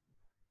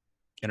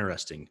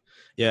 Interesting.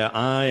 Yeah,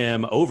 I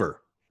am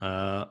over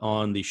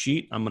on the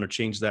sheet. I'm going to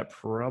change that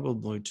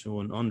probably to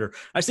an under.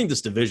 I just think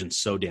this division's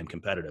so damn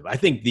competitive. I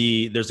think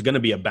there's going to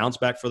be a bounce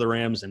back for the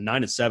Rams, and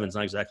 9-7 is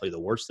not exactly the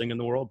worst thing in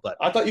the world. But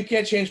I thought you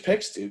can't change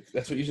picks, dude.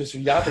 That's what you just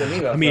yapping at me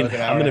about. I mean,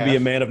 I'm going to be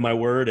a man of my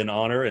word and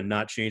honor and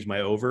not change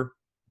my over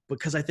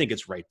because I think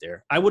it's right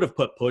there. I would have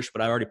put push,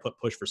 but I already put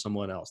push for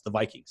someone else. The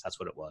Vikings, that's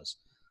what it was.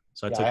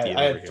 So I took the over.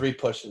 I had 3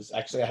 pushes.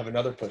 Actually, I have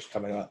another push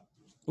coming up.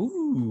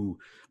 Ooh.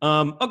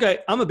 Okay,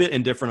 I'm a bit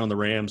indifferent on the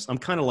Rams. I'm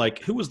kind of like,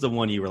 who was the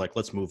one you were like,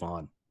 let's move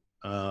on?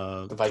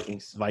 The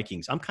Vikings.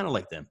 Vikings. I'm kind of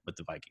like them with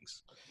the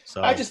Vikings.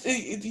 So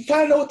you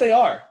kind of know what they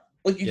are.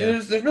 Like,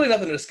 there's really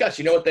nothing to discuss.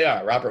 You know what they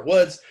are. Robert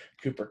Woods,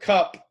 Cooper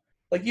Kupp.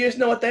 Like, you just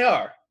know what they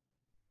are.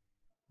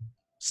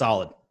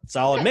 Solid.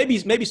 Yeah.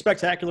 Maybe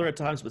spectacular at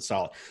times, but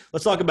solid.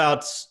 Let's talk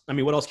about,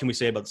 what else can we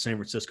say about the San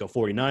Francisco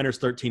 49ers?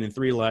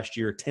 13-3 last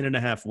year,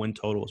 10.5 win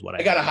total is what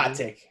I got a hot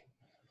take.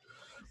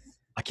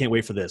 I can't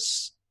wait for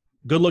this.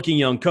 Good-looking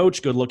young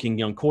coach, good-looking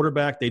young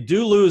quarterback. They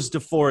do lose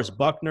DeForest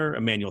Buckner,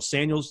 Emmanuel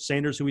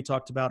Sanders, who we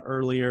talked about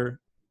earlier.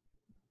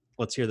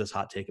 Let's hear this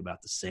hot take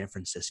about the San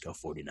Francisco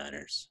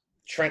 49ers.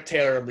 Trent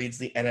Taylor leads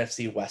the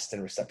NFC West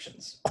in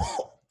receptions.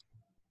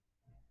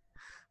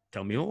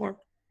 Tell me more.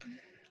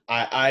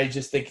 I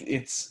just think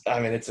it's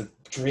a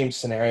dream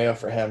scenario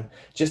for him.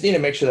 Just need to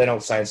make sure they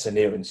don't sign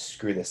Sanu and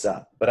screw this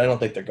up. But I don't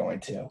think they're going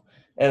to.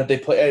 And if they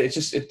play,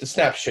 the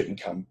snaps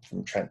shouldn't come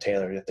from Trent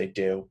Taylor if they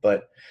do.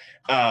 But,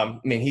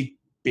 he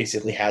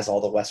basically has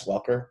all the Wes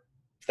Welker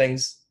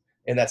things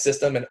in that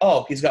system. And,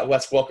 he's got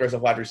Wes Welker as a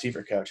wide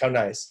receiver coach. How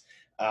nice.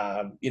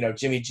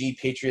 Jimmy G,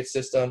 Patriots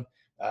system,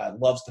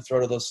 loves to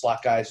throw to those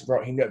slot guys.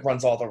 He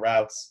runs all the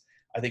routes.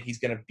 I think he's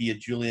going to be a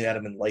Julian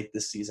Edelman light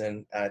this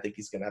season. And I think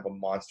he's going to have a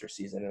monster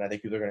season. And I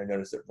think people are going to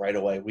notice it right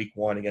away. Week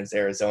 1 against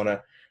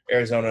Arizona.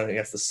 Arizona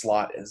against the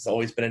slot has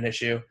always been an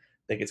issue.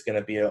 I think it's going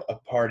to be a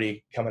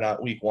party coming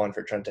out week 1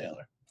 for Trent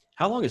Taylor.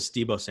 How long is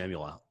Deebo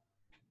Samuel out?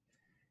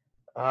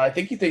 I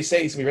think they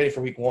say he's going to be ready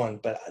for week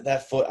 1, but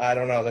that foot, I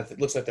don't know. It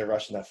looks like they're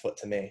rushing that foot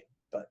to me.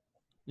 But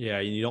yeah,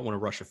 you don't want to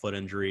rush a foot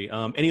injury.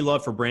 Any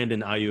love for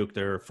Brandon Ayuk,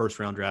 their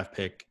first-round draft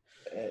pick?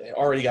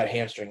 Already got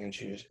hamstring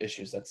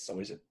issues. That's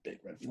always a big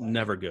red flag.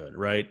 Never good,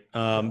 right?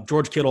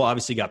 George Kittle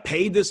obviously got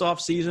paid this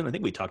offseason. I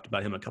think we talked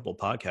about him a couple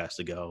podcasts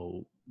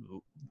ago.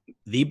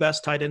 The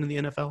best tight end in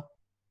the NFL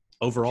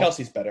overall?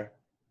 Kelsey's better.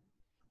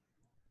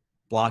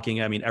 Blocking,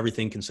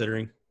 everything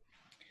considering.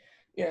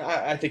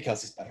 Yeah, I think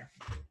Kelsey's better.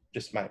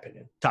 Just my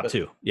opinion. Top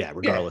 2, yeah,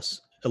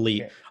 regardless. Yeah. Elite.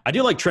 Yeah. I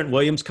do like Trent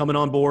Williams coming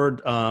on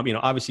board.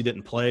 Obviously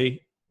didn't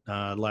play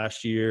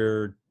last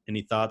year.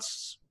 Any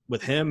thoughts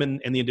with him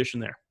and the addition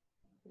there?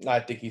 I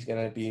think he's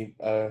going to be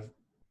a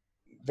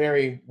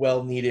very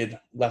well-needed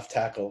left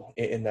tackle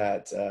in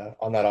that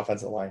on that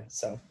offensive line.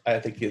 So I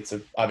think it's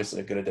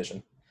obviously a good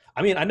addition.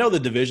 I know the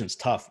division's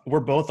tough.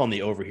 We're both on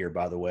the over here,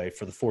 by the way,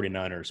 for the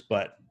 49ers.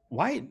 But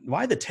why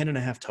the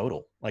 10.5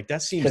 total? Like,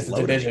 that seems because the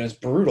division is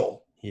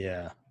brutal.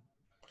 Yeah.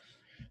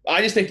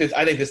 I think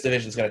this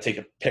division is going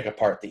to pick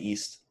apart the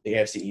East, the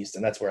AFC East,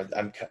 and that's where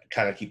I'm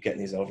kind of keep getting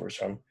these overs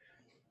from.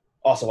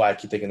 Also, why I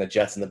keep thinking the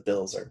Jets and the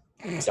Bills are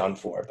done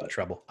for. But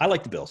trouble. I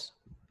like the Bills.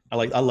 I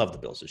love the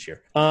Bills this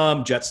year.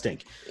 Jets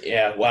stink.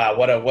 Yeah. Wow.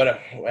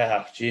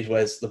 Wow. Geez,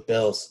 was the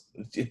Bills?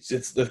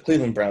 It's the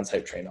Cleveland Browns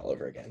hype train all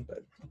over again. But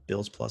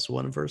Bills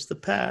 +1 versus the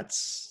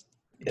Pats.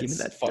 Give me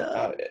that.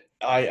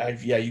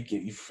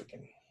 You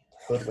freaking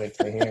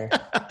hoodwinked me here.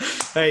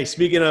 Hey,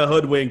 speaking of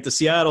hoodwinked, the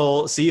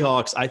Seattle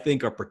Seahawks, I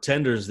think, are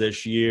pretenders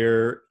this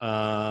year.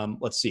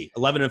 Let's see,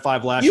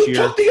 11-5 last year. You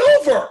took the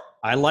over.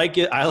 I like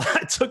it. I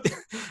took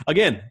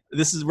again.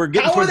 We're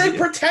getting. How are they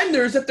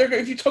pretenders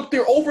if you took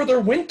their over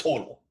their win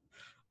total?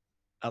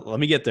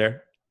 Let me get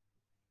there.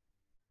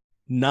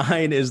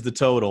 9 is the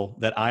total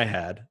that I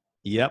had.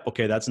 Yep.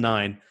 Okay, that's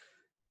 9.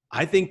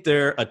 I think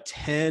they're a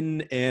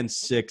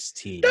 10-6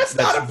 team. That's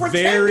not a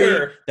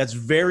pretender. That's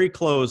very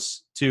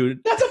close to.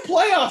 That's a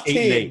playoff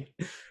team.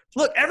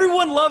 Look,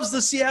 everyone loves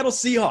the Seattle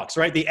Seahawks,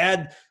 right? They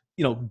add,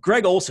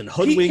 Greg Olsen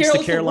hoodwinks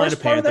the Carolina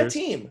Panthers. Part of that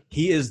team.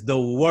 He is the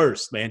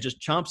worst, man.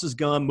 Just chomps his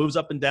gum, moves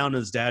up and down in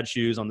his dad's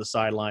shoes on the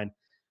sideline.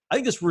 I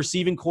think this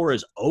receiving core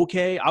is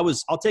okay.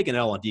 I'll take an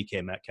L on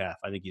DK Metcalf.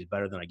 I think he's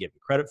better than I give him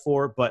credit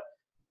for. But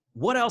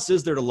what else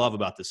is there to love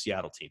about the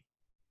Seattle team?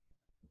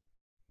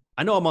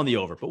 I know I'm on the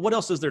over, but what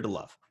else is there to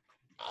love?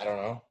 I don't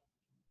know.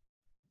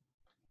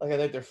 I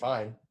think they're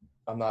fine.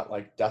 I'm not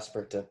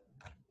desperate to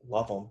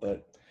love them,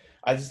 but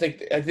I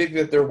think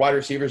that their wide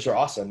receivers are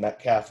awesome.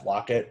 Metcalf,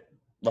 Lockett,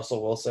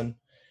 Russell Wilson.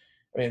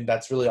 I mean,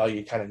 that's really all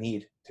you kind of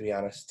need, to be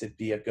honest, to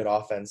be a good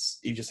offense.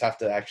 You just have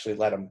to actually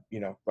let them,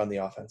 run the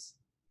offense.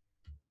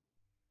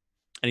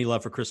 Any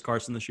love for Chris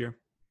Carson this year?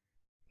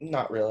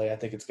 Not really. I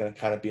think it's going to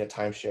kind of be a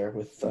timeshare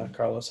with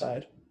Carlos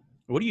Hyde.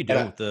 What are you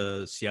doing with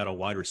the Seattle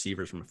wide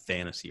receivers from a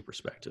fantasy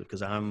perspective?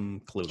 Because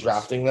I'm clueless.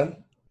 Drafting them.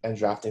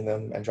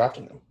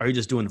 Are you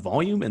just doing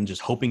volume and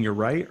just hoping you're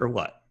right, or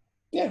what?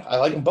 Yeah, I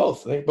like them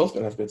both. They're both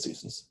going to have good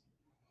seasons.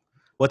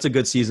 What's a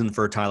good season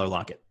for Tyler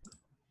Lockett?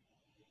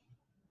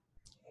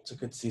 It's a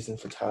good season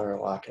for Tyler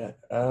Lockett.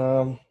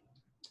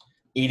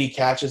 80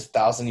 catches,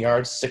 1,000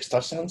 yards, 6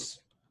 touchdowns.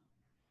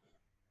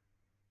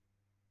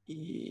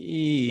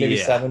 Maybe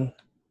 7.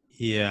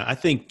 Yeah, I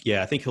think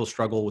he'll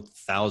struggle with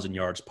 1,000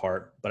 yards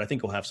part, but I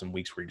think he'll have some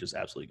weeks where he just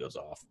absolutely goes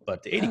off.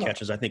 But the 80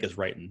 catches, I think, is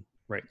right.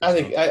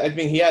 I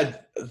mean, he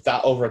had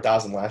over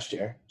 1,000 last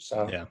year.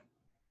 So yeah.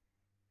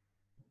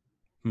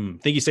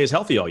 Think he stays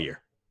healthy all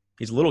year?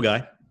 He's a little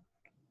guy.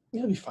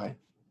 He'll be fine.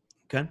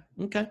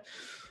 Okay.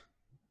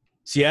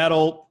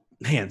 Seattle,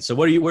 man. So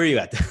where are you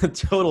at?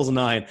 Total's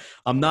 9.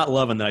 I'm not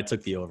loving that I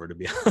took the over, to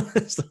be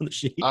honest, on the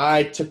sheet.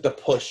 I took the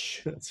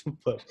push.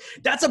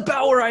 That's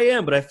about where I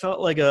am, but I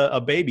felt like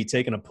a baby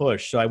taking a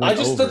push, so I went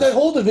over. The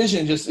whole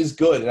division just is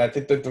good, and I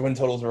think that the win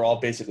totals are all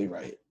basically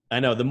right.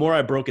 I know. The more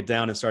I broke it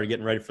down and started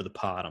getting ready for the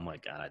pod, I'm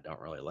like, God, I don't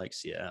really like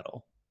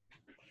Seattle.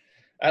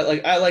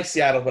 I like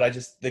Seattle, but I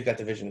just think that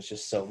division is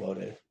just so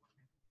loaded.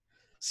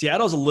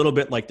 Seattle's a little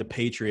bit like the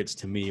Patriots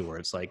to me, where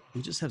it's like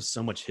we just have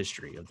so much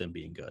history of them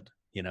being good,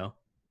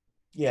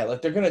 Yeah,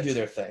 like they're gonna do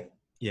their thing.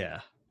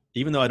 Yeah,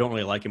 even though I don't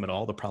really like them at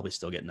all, they'll probably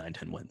still get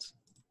 9-10 wins.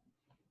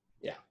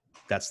 Yeah,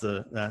 that's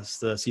the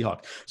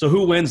Seahawks. So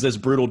who wins this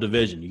brutal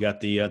division? You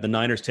got the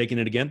Niners taking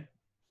it again.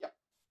 Yeah.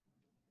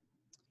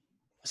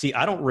 See,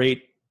 I don't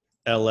rate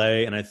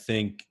LA, and I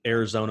think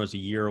Arizona's a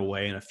year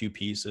away in a few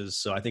pieces.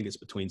 So I think it's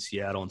between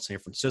Seattle and San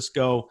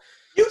Francisco.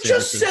 You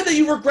just said that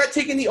you regret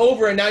taking the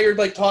over, and now you're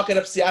like talking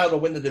up Seattle to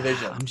win the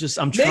division.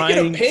 I'm trying. Make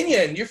an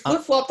opinion. You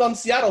flip-flopped on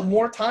Seattle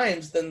more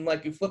times than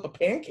like you flip a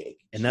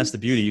pancake. And that's the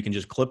beauty. You can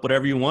just clip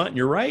whatever you want, and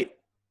you're right.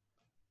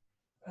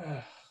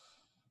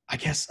 I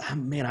guess,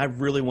 man, I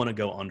really want to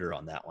go under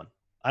on that one.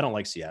 I don't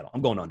like Seattle.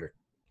 I'm going under.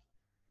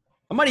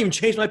 I might even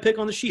change my pick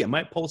on the sheet. I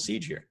might pull a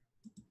Siege here.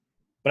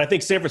 But I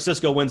think San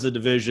Francisco wins the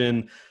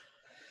division.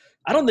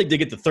 I don't think they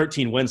get the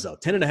 13 wins, though.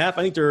 10.5, I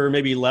think they're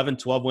maybe 11,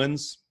 12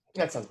 wins.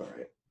 That sounds about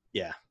right.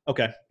 Yeah.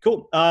 Okay,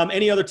 cool.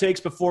 Any other takes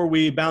before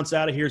we bounce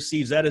out of here,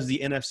 Siege? That is the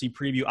NFC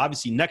preview.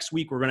 Obviously, next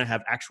week we're going to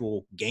have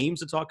actual games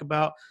to talk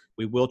about.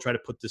 We will try to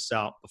put this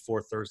out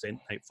before Thursday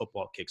Night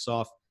Football kicks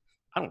off.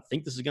 I don't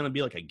think this is going to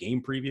be like a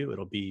game preview.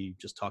 It'll be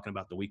just talking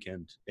about the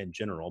weekend in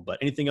general. But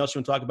anything else you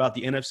want to talk about,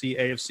 the NFC,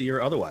 AFC,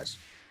 or otherwise?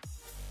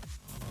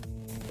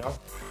 No.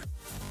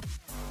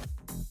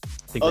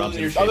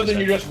 Other than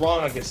you're just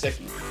wrong on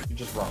Gesicki. You're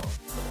just wrong.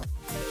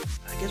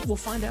 I guess we'll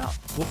find out.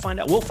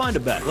 We'll find a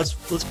bet.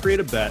 Let's create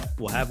a bet.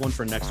 We'll have one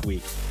for next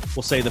week.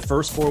 We'll say the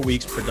first 4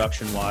 weeks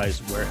production-wise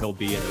where he'll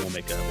be, and then we'll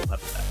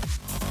have a bet.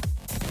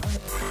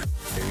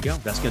 There you go.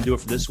 That's going to do it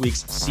for this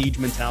week's Siege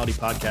Mentality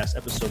Podcast,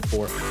 Episode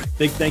 4.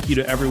 Big thank you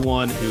to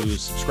everyone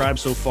who's subscribed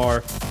so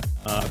far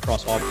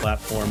across all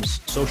platforms.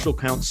 Social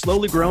count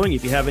slowly growing.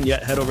 If you haven't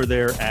yet, head over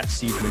there at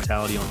Siege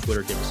Mentality on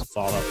Twitter. Give us a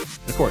follow.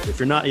 And of course, if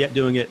you're not yet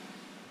doing it,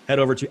 head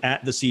over to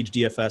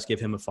 @TheSiegeDFS. Give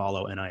him a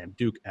follow. And I am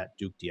Duke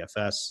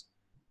 @DukeDFS.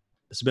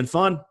 This has been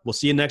fun. We'll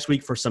see you next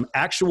week for some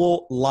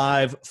actual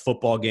live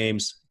football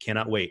games.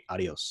 Cannot wait.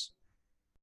 Adios.